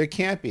it in there. There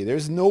can't be.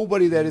 There's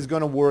nobody that is going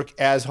to work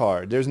as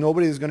hard. There's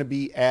nobody that's going to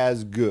be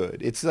as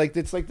good. It's like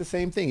the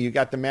same thing. You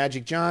got the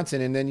Magic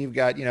Johnson, and then you've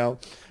got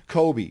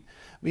Kobe.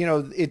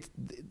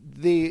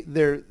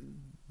 They're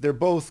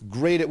both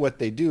great at what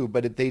they do,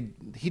 but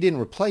he didn't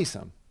replace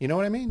them. You know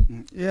what I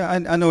mean? Yeah,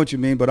 I know what you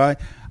mean, but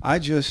I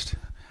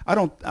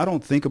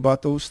don't think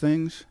about those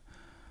things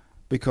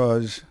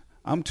because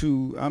I'm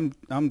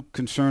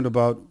concerned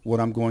about what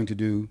I'm going to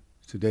do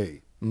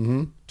today,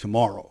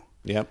 tomorrow.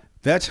 Yep.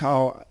 That's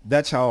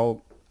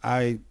how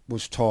I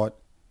was taught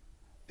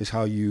is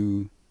how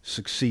you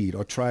succeed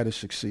or try to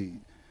succeed.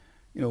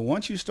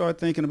 Once you start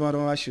thinking about,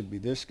 I should be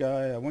this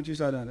guy. Once you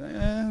start,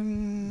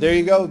 there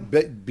you go.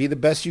 Be the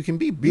best you can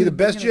be. Be the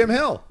best Jim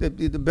Hill. The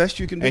best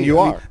you can be. And you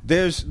are.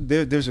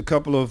 There's a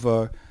couple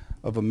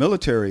of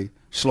military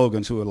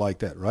slogans who are like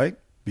that, right?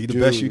 Be the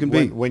best you can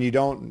be. When you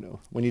don't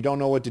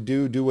know what to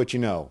do what you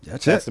know.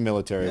 That's the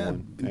military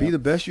one. Be the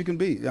best you can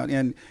be,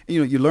 and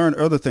you learn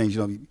other things.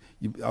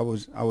 I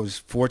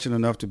was fortunate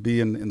enough to be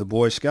in the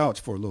Boy Scouts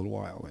for a little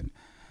while,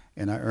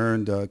 and I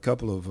earned a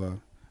couple of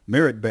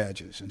merit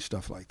badges and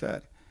stuff like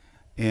that,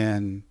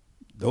 and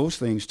those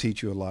things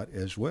teach you a lot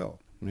as well.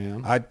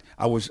 Yeah.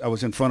 I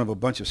was in front of a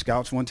bunch of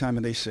scouts one time,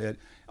 and they said,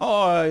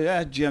 "Oh,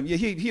 yeah, Jim, yeah,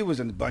 he was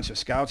in a bunch of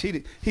scouts.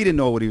 He didn't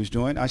know what he was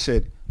doing." I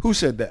said, "Who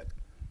said that?"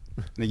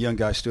 And the young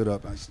guy stood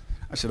up.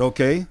 I said,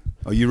 "Okay,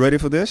 are you ready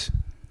for this?"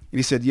 And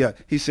he said, "Yeah."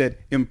 He said,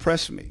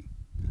 "Impress me."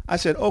 I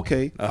said,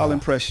 "Okay, I'll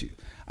impress you."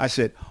 I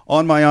said,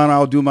 "On my honor,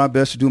 I'll do my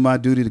best to do my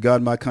duty to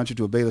guard my country,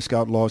 to obey the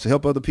Scout laws, to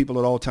help other people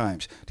at all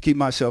times, to keep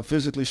myself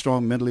physically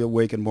strong, mentally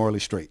awake, and morally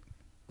straight."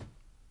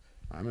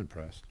 I'm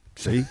impressed.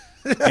 See?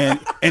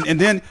 and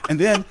then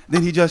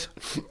he just,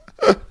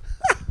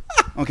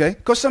 okay?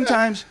 Because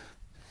sometimes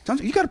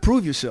you got to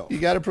prove yourself. You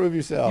got to prove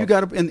yourself. You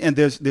got to, and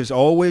there's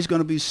always going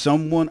to be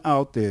someone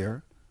out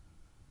there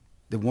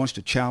that wants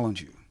to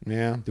challenge you.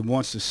 Yeah. That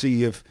wants to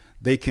see if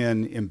they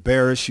can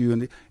embarrass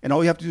you, and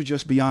all you have to do is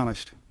just be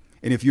honest.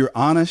 And if you're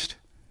honest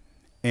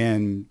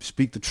and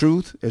speak the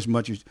truth as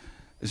much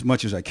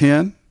as I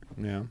can,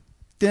 yeah,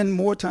 then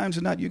more times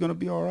than not you're going to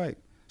be all right.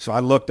 So I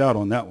lucked out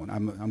on that one.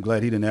 I'm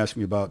glad he didn't ask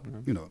me about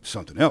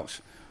something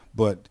else,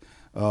 but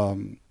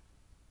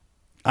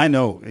I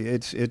know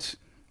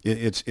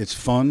it's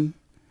fun.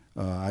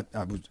 I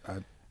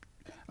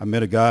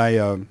met a guy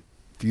a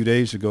few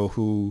days ago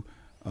who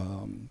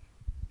I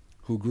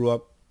grew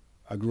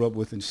up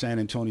with in San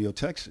Antonio,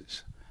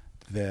 Texas.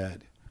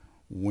 That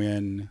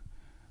when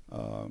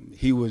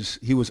he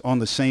was on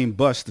the same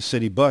bus, the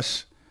city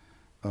bus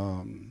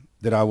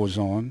that I was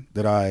on,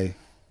 that I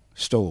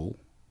stole.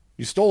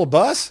 You stole a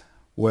bus?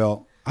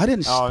 Well, I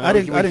didn't. I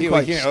didn't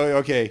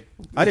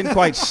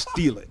quite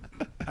steal it.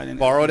 I didn't,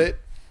 borrowed it.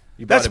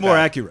 That's more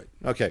accurate.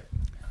 Okay.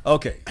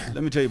 Okay.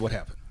 Let me tell you what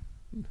happened.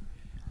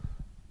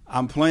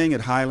 I'm playing at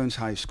Highlands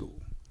High School.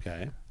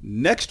 Okay.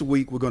 Next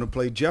week we're going to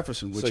play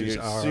Jefferson, which is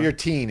so you're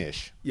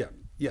teenish. Yeah.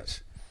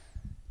 Yes.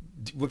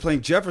 We're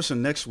playing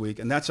Jefferson next week,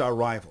 and that's our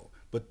rival.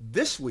 But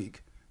this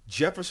week,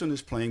 Jefferson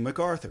is playing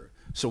MacArthur.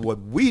 So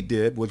what we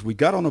did was we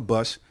got on a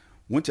bus,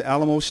 went to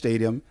Alamo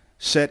Stadium,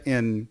 sat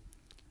in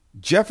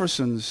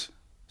Jefferson's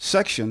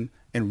section,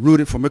 and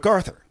rooted for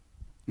MacArthur.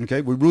 Okay,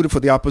 we rooted for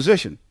the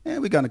opposition,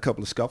 and we got in a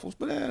couple of scuffles,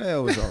 but that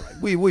was all right.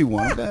 We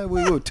won.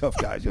 We were tough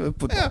guys,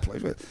 football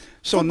players.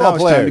 So football now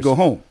it's players. time to go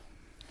home.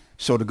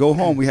 So to go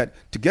home, we had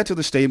to get to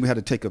the stadium. We had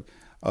to take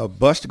a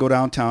bus to go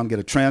downtown, get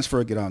a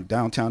transfer, get on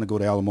downtown, and go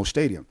to Alamo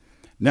Stadium.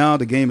 Now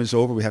the game is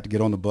over. We have to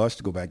get on the bus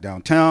to go back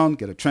downtown,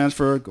 get a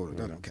transfer, go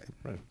to okay.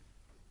 Right.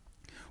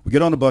 We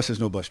get on the bus. There's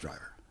no bus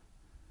driver.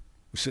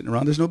 We're sitting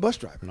around. There's no bus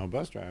driver. No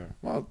bus driver.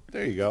 Well,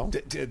 there you go.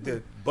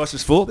 The bus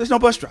is full. There's no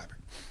bus driver.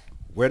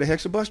 Where the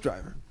heck's the bus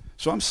driver?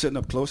 So I'm sitting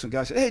up close, and the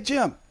guy said, "Hey,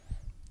 Jim,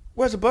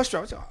 where's the bus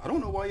driver?" I said, "I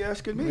don't know why you're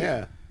asking me."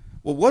 Yeah.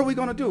 Well, what are we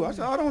going to do? I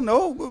said, "I don't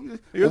know."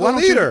 You're why the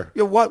don't leader.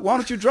 Why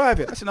don't you drive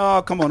it? I said,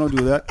 "No, come on, don't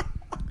do that."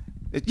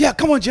 Yeah,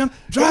 come on, Jim.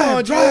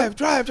 Drive.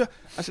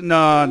 I said, "No,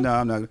 I'm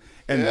not."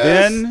 And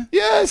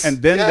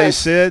then they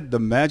said the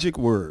magic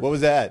word. What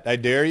was that? I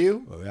dare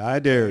you? I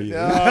dare you.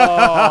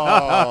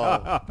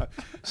 Oh.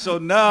 So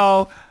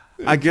now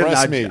I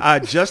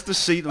adjust the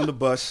seat on the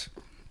bus,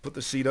 put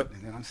the seat up,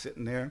 and then I'm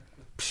sitting there.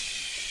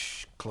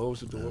 Close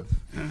the door.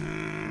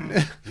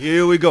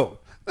 Here we go.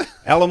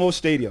 Alamo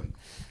Stadium,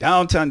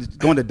 downtown,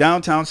 going to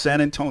downtown San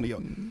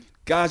Antonio.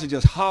 Guys are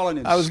just hollering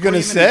and I was going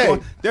to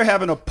screaming say. they're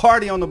having a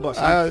party on the bus.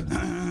 I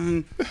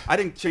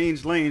didn't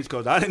change lanes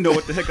because I didn't know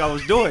what the heck I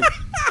was doing.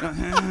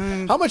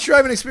 How much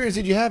driving experience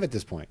did you have at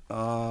this point?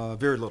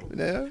 Very little.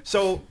 Yeah.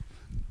 So,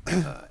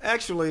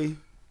 actually,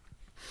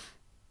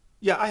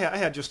 yeah, I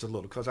had just a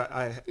little because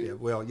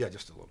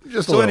just a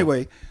little. So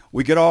anyway,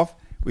 we get off.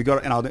 We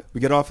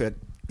get off at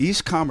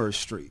East Commerce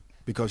Street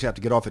because you have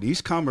to get off at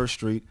East Commerce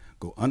Street,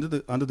 go under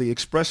the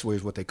expressway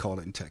is what they call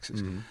it in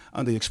Texas. Mm-hmm.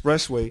 Under the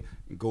expressway,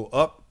 and go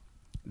up.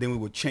 Then we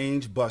would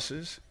change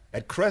buses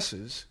at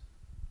Cresses,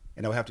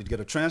 and I would have to get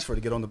a transfer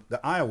to get on the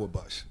Iowa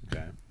bus.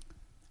 Okay.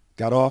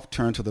 Got off,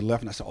 turned to the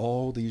left, and I saw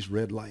all these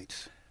red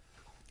lights.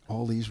 I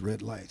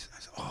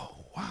said,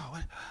 "Oh, wow,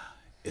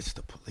 it's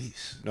the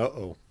police."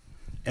 Uh-oh.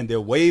 And they're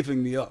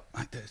waving me up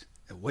like this.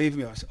 They're waving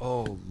me up. I said,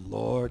 "Oh,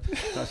 Lord."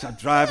 So I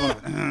drive on.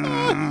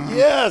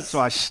 Yes. So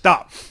I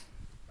stop.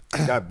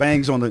 The guy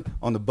bangs on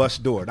the bus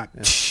door. And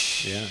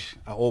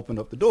I open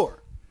up the door.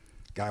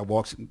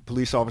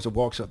 Police officer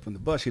walks up from the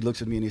bus. He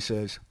looks at me and he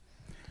says,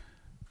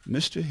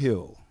 "Mr.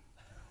 Hill,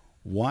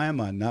 why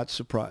am I not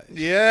surprised?"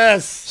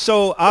 Yes.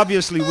 So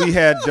obviously we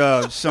had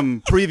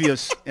some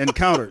previous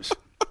encounters.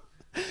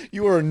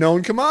 You were a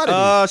known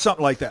commodity.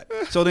 Something like that.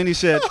 So then he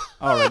said,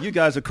 "All right, you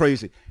guys are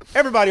crazy.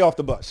 Everybody off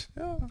the bus."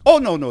 Yeah. "Oh,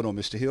 no,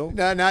 Mr. Hill.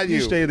 No, not you.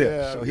 You stay there."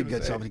 Yeah, so he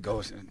gets up and he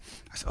goes. And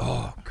I said,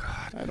 "Oh,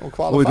 God. I don't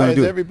qualify as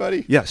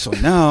everybody." Yeah, so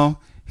now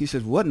he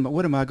says, what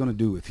am I going to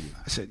do with you?"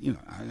 I said,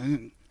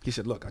 he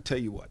said, "Look, I'll tell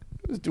you what."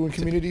 I was doing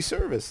community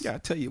service. Yeah, I'll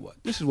tell you what.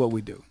 This is what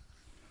we do.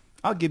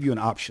 I'll give you an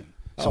option.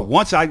 So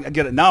once I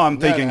get it, now I'm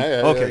thinking, yeah,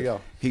 there okay. you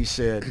go. He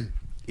said,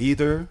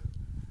 either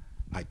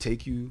I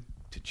take you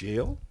to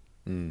jail.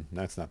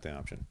 That's not the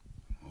option.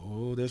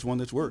 Oh, there's one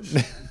that's worse.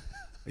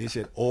 He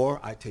said, or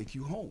I take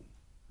you home.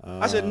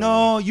 I said,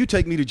 no, you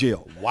take me to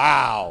jail.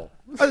 Wow.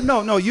 I said,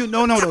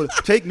 no,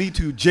 take me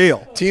to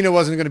jail. Tina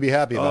wasn't going to be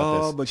happy about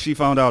Oh, this. but she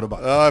found out about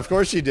it. Of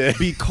course she did.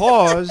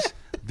 Because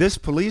this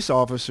police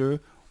officer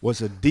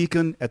was a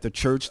deacon at the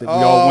church that we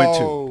all went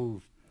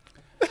to.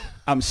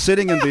 I'm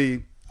sitting in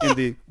the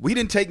we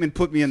didn't take me and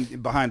put me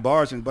in behind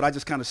bars, but I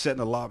just kind of sat in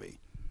the lobby.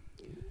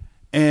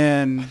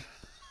 And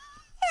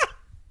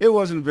it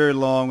wasn't very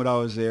long when I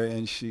was there,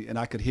 and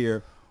I could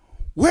hear,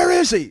 where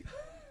is he?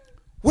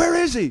 Where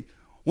is he?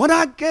 When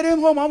I get him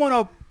home, I'm going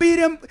to beat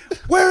him.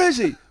 Where is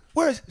he?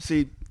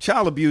 See,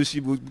 child abuse,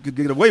 you could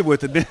get away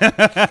with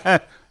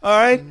it. All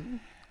right?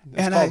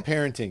 It's called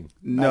parenting.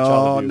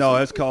 No,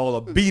 it's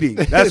called a beating.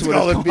 That's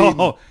what it's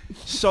called.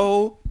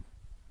 So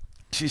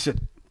she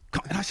said,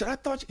 and I said, I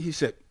thought, he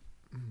said,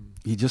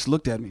 he just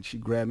looked at me. She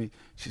grabbed me.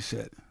 She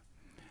said,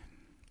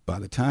 by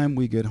the time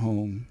we get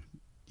home,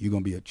 you're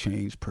going to be a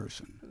changed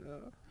person.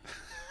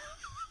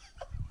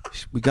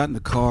 We got in the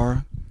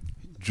car,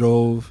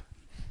 drove,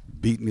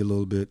 beat me a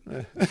little bit,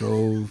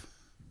 drove,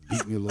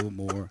 beat me a little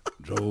more,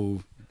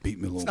 drove, beat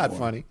me a little more. It's not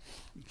funny.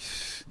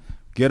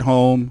 Get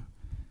home.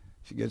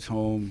 She gets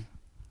home.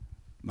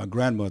 My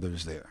grandmother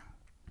is there.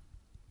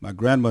 My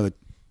grandmother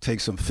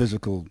takes some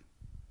physical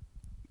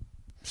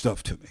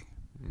stuff to me.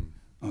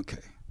 Okay.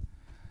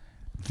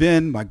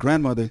 Then my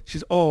grandmother,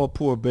 she's, oh,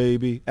 poor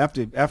baby.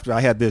 After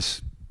I had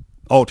this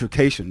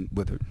altercation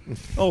with her,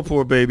 oh,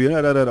 poor baby.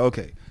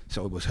 Okay.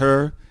 So it was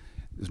her.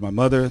 It was my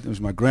mother. It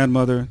was my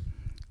grandmother.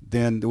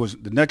 Then there was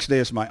the next day.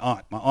 It's my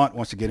aunt. My aunt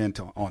wants to get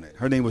on it.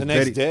 Her name was The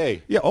Betty. next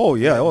day. Yeah. Oh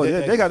yeah. Oh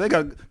yeah. They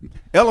got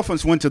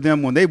elephants went to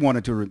them when they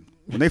wanted to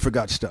when they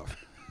forgot stuff.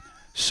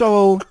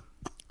 So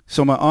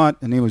my aunt,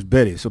 her name was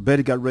Betty. So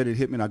Betty got ready to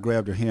hit me, and I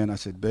grabbed her hand. I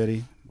said,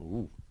 Betty,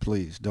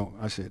 please don't.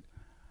 I said,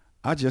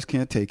 I just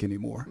can't take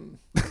anymore.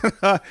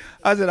 I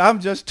said, I'm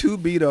just too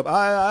beat up.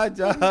 I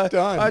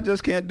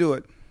just can't do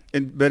it.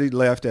 And Betty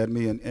laughed at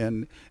me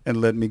and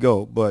let me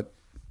go. But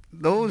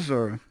those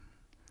are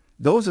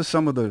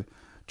some of the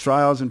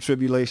trials and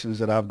tribulations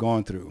that I've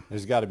gone through.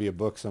 There's got to be a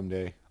book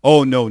someday.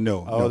 Oh, no.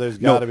 There's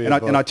got to be a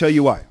book. And I'll tell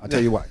you why.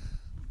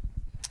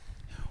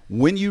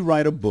 When you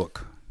write a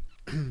book,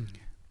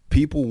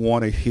 people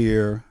want to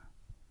hear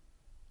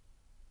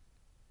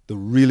the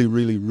really,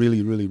 really,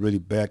 really, really, really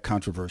bad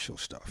controversial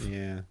stuff.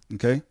 Yeah.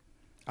 Okay?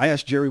 I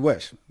asked Jerry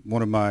West,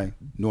 one of my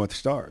North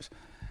Stars.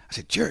 I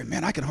said, Jerry,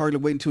 man, I can hardly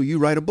wait until you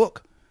write a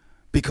book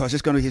because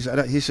it's going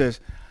to, he says,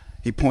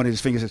 he pointed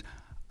his finger and says,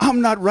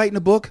 I'm not writing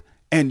a book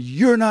and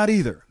you're not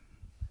either.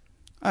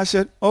 I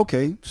said,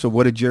 okay, so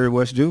what did Jerry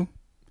West do?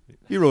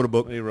 He wrote a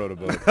book.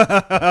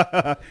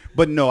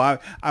 But no,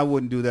 I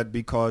wouldn't do that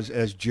because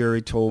as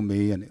Jerry told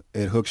me and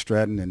Ed Hook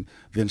Stratton and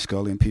Vince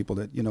Scully and people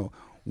that,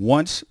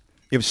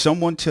 if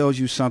someone tells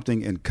you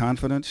something in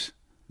confidence.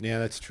 Yeah,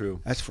 that's true.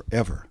 That's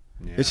forever.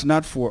 Yeah. It's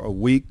not for a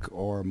week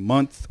or a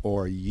month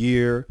or a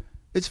year.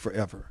 It's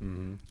forever.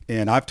 Mm-hmm.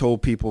 And I've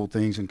told people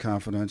things in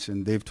confidence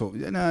and they've told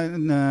me,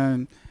 nah,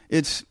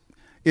 it's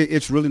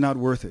really not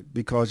worth it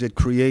because it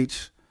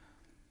creates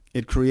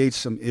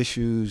some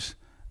issues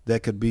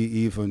that could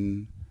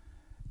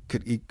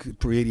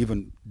create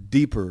even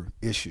deeper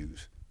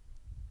issues,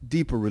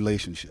 deeper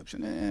relationships.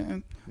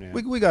 And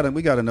we got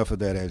enough of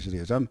that as it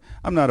is. I'm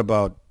not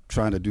about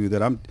trying to do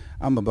that.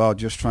 I'm about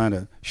just trying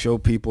to show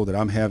people that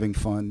I'm having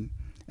fun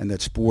and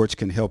that sports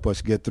can help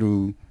us get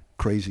through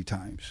crazy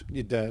times.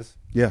 It does.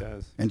 Yeah. It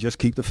does. And just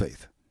keep the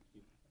faith.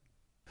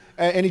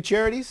 Any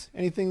charities?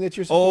 Anything that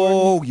you're supporting?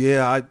 Oh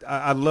yeah,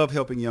 I love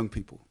helping young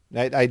people.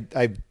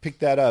 I picked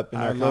that up in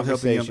our love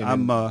helping young.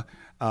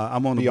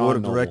 I'm on the board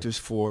of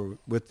directors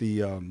with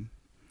the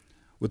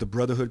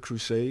Brotherhood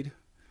Crusade,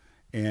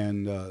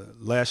 and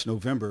last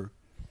November,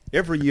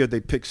 every year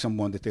they pick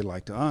someone that they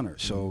like to honor.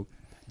 So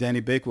Danny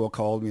Bakewell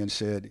called me and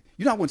said,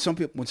 when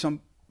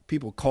some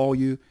people call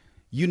you,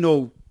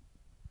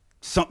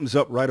 something's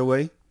up right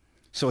away.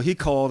 So he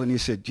called and he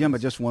said, Jim, I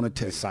just want to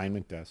tell you.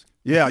 Assignment desk.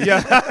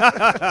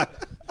 Yeah.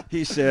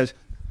 He says,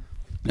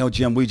 no,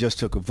 Jim, we just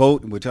took a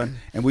vote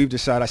and we've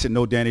decided. I said,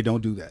 no, Danny,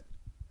 don't do that.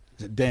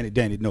 I said,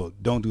 Danny, no,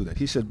 don't do that.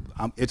 He said,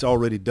 it's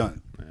already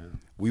done. Yeah.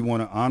 We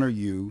want to honor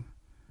you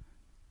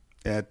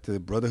at the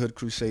Brotherhood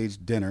Crusades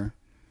dinner,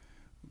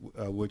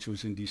 which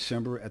was in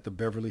December at the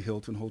Beverly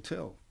Hilton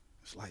Hotel.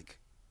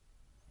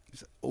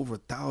 It's over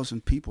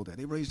 1,000 people there.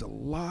 They raised a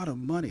lot of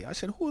money. I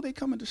said, who are they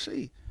coming to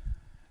see?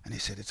 And they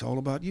said, it's all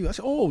about you. I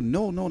said, oh,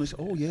 no. They said,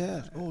 oh,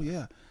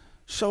 yeah.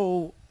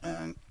 So,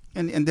 and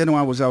then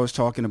I was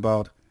talking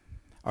about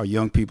our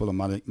young people and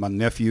my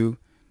nephew.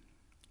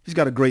 He's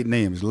got a great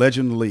name. It's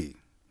Legend Lee.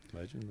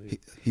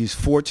 He's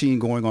 14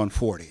 going on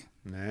 40.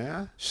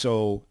 Yeah.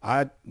 So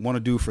I want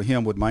to do for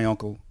him what my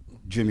uncle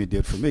Jimmy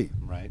did for me.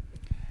 Right.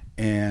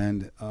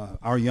 And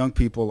our young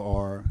people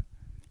are,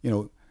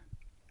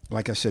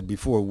 like I said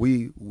before,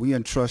 we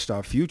entrust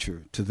our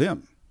future to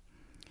them.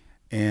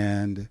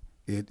 And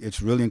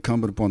it's really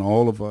incumbent upon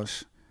all of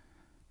us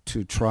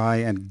to try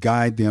and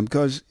guide them,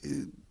 because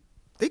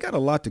they got a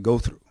lot to go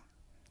through.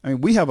 I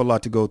mean, we have a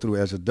lot to go through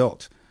as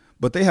adults,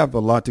 but they have a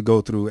lot to go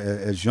through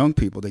as young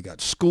people. They got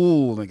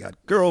school, they got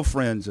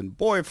girlfriends and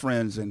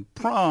boyfriends and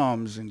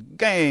proms and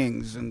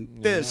gangs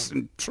and this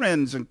and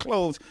trends and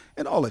clothes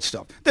and all that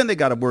stuff. Then they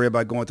got to worry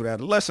about going through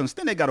adolescence.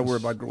 Then they got to worry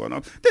about growing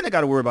up. Then they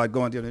got to worry about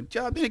going to the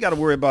job. Then you got to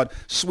worry about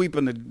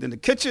sweeping in the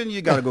kitchen.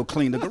 You got to go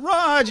clean the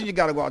garage, and you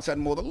got to go outside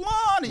and mow the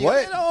lawn. And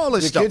What? all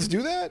this The stuff. kids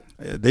do that?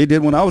 They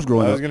did when I was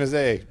growing I up. was going to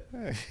say.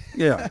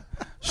 Yeah.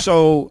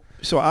 So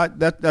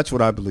that's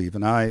what I believe,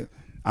 and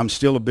I'm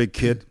still a big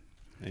kid.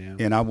 Yeah.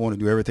 And I want to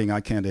do everything I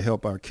can to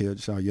help our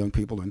kids, our young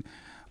people, and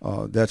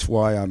that's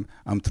why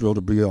I'm thrilled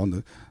to be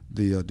on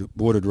the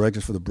board of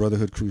directors for the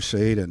Brotherhood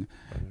Crusade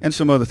and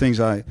some other things.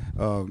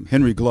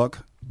 Henry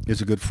Gluck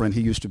is a good friend.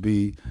 He used to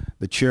be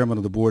the chairman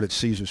of the board at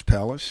Caesar's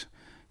Palace.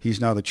 He's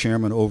now the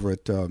chairman over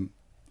at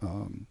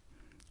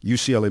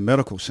UCLA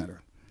Medical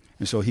Center,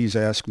 and so he's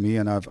asked me,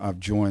 and I've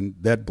joined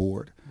that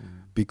board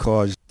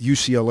because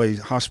UCLA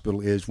Hospital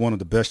is one of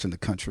the best in the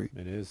country.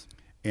 It is.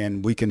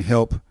 And we can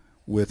help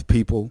with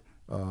people.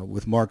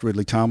 With Mark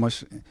Ridley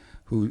Thomas,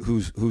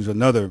 who's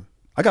another.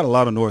 I got a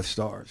lot of North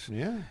Stars.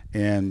 Yeah.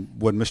 And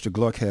what Mr.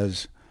 Gluck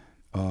has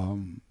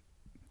come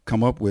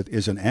up with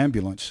is an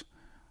ambulance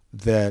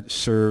that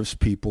serves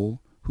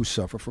people who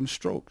suffer from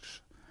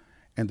strokes.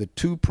 And the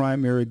two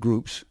primary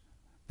groups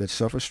that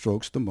suffer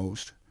strokes the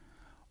most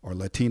are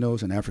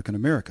Latinos and African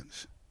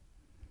Americans.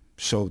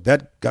 So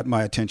that got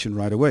my attention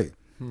right away.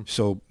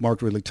 So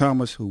Mark Ridley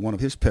Thomas, who one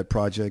of his pet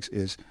projects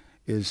is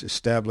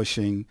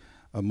establishing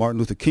a Martin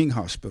Luther King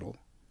Hospital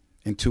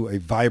into a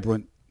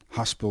vibrant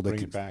hospital that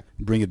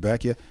bring it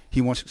back. Yeah,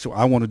 so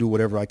I want to do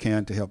whatever I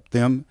can to help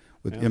them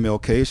with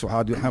MLK. So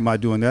how am I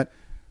doing that?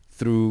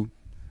 Through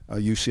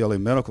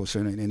UCLA Medical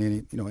Center in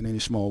any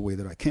small way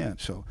that I can.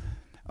 So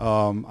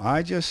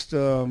I just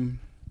I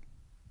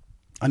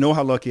know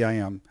how lucky I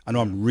am. I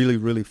know I'm really,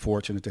 really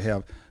fortunate to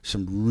have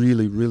some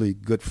really, really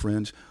good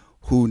friends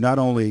who not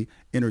only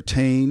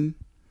entertain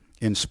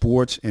in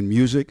sports and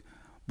music,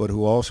 but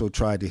who also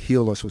tried to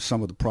heal us with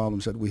some of the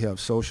problems that we have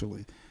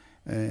socially,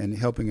 and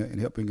helping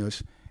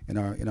us in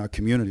our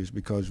communities.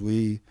 Because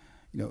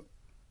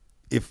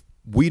if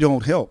we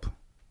don't help,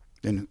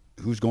 then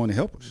who's going to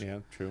help us? Yeah,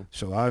 true.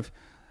 So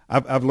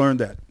I've learned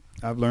that.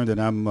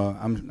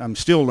 I'm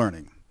still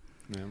learning,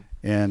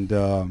 and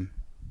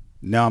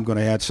now I'm going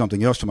to add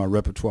something else to my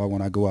repertoire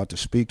when I go out to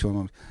speak to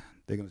them.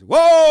 They're going to say,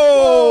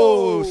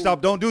 "Whoa!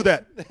 Stop! Don't do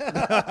that."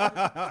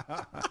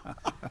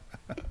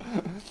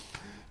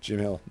 Jim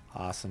Hill,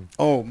 awesome.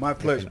 Oh, my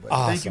pleasure.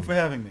 Awesome. Thank you for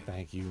having me.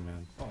 Thank you,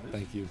 man.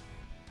 Thank you.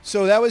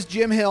 So that was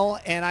Jim Hill,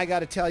 and I got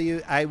to tell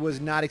you, I was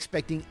not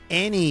expecting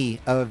any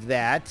of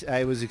that.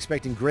 I was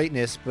expecting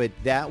greatness, but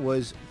that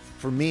was,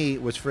 for me,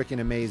 was freaking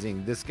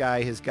amazing. This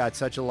guy has got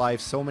such a life,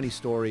 so many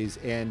stories,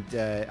 and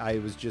I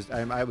was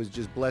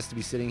just blessed to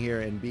be sitting here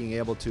and being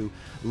able to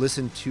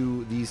listen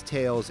to these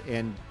tales,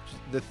 and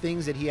the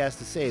things that he has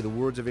to say, the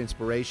words of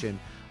inspiration,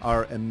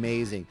 are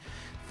amazing.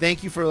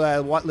 Thank you for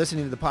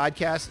listening to the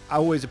podcast. I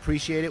always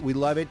appreciate it. We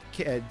love it.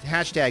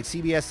 Hashtag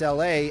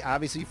CBSLA.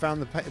 Obviously, you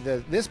found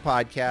this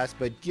podcast,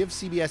 but give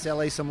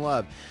CBSLA some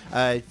love.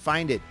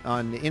 Find it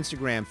on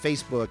Instagram,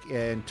 Facebook,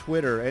 and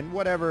Twitter, and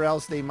whatever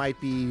else they might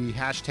be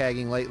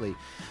hashtagging lately.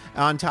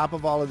 On top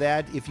of all of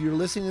that, if you're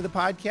listening to the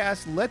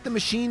podcast, let the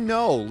machine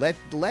know. Let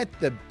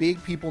the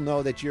big people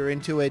know that you're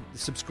into it.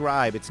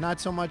 Subscribe. It's not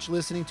so much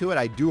listening to it.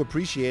 I do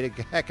appreciate it.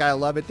 Heck, I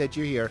love it that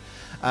you're here.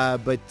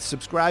 But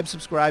subscribe.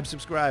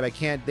 I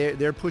can't.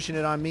 They're pushing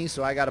it on me,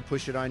 so I got to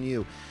push it on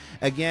you.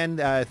 Again,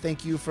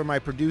 thank you for my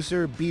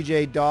producer,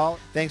 BJ Dahl.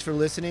 Thanks for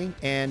listening.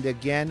 And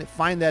again,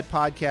 find that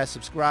podcast,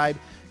 subscribe,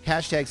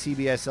 hashtag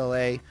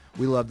CBSLA.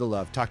 We love the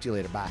love. Talk to you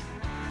later. Bye.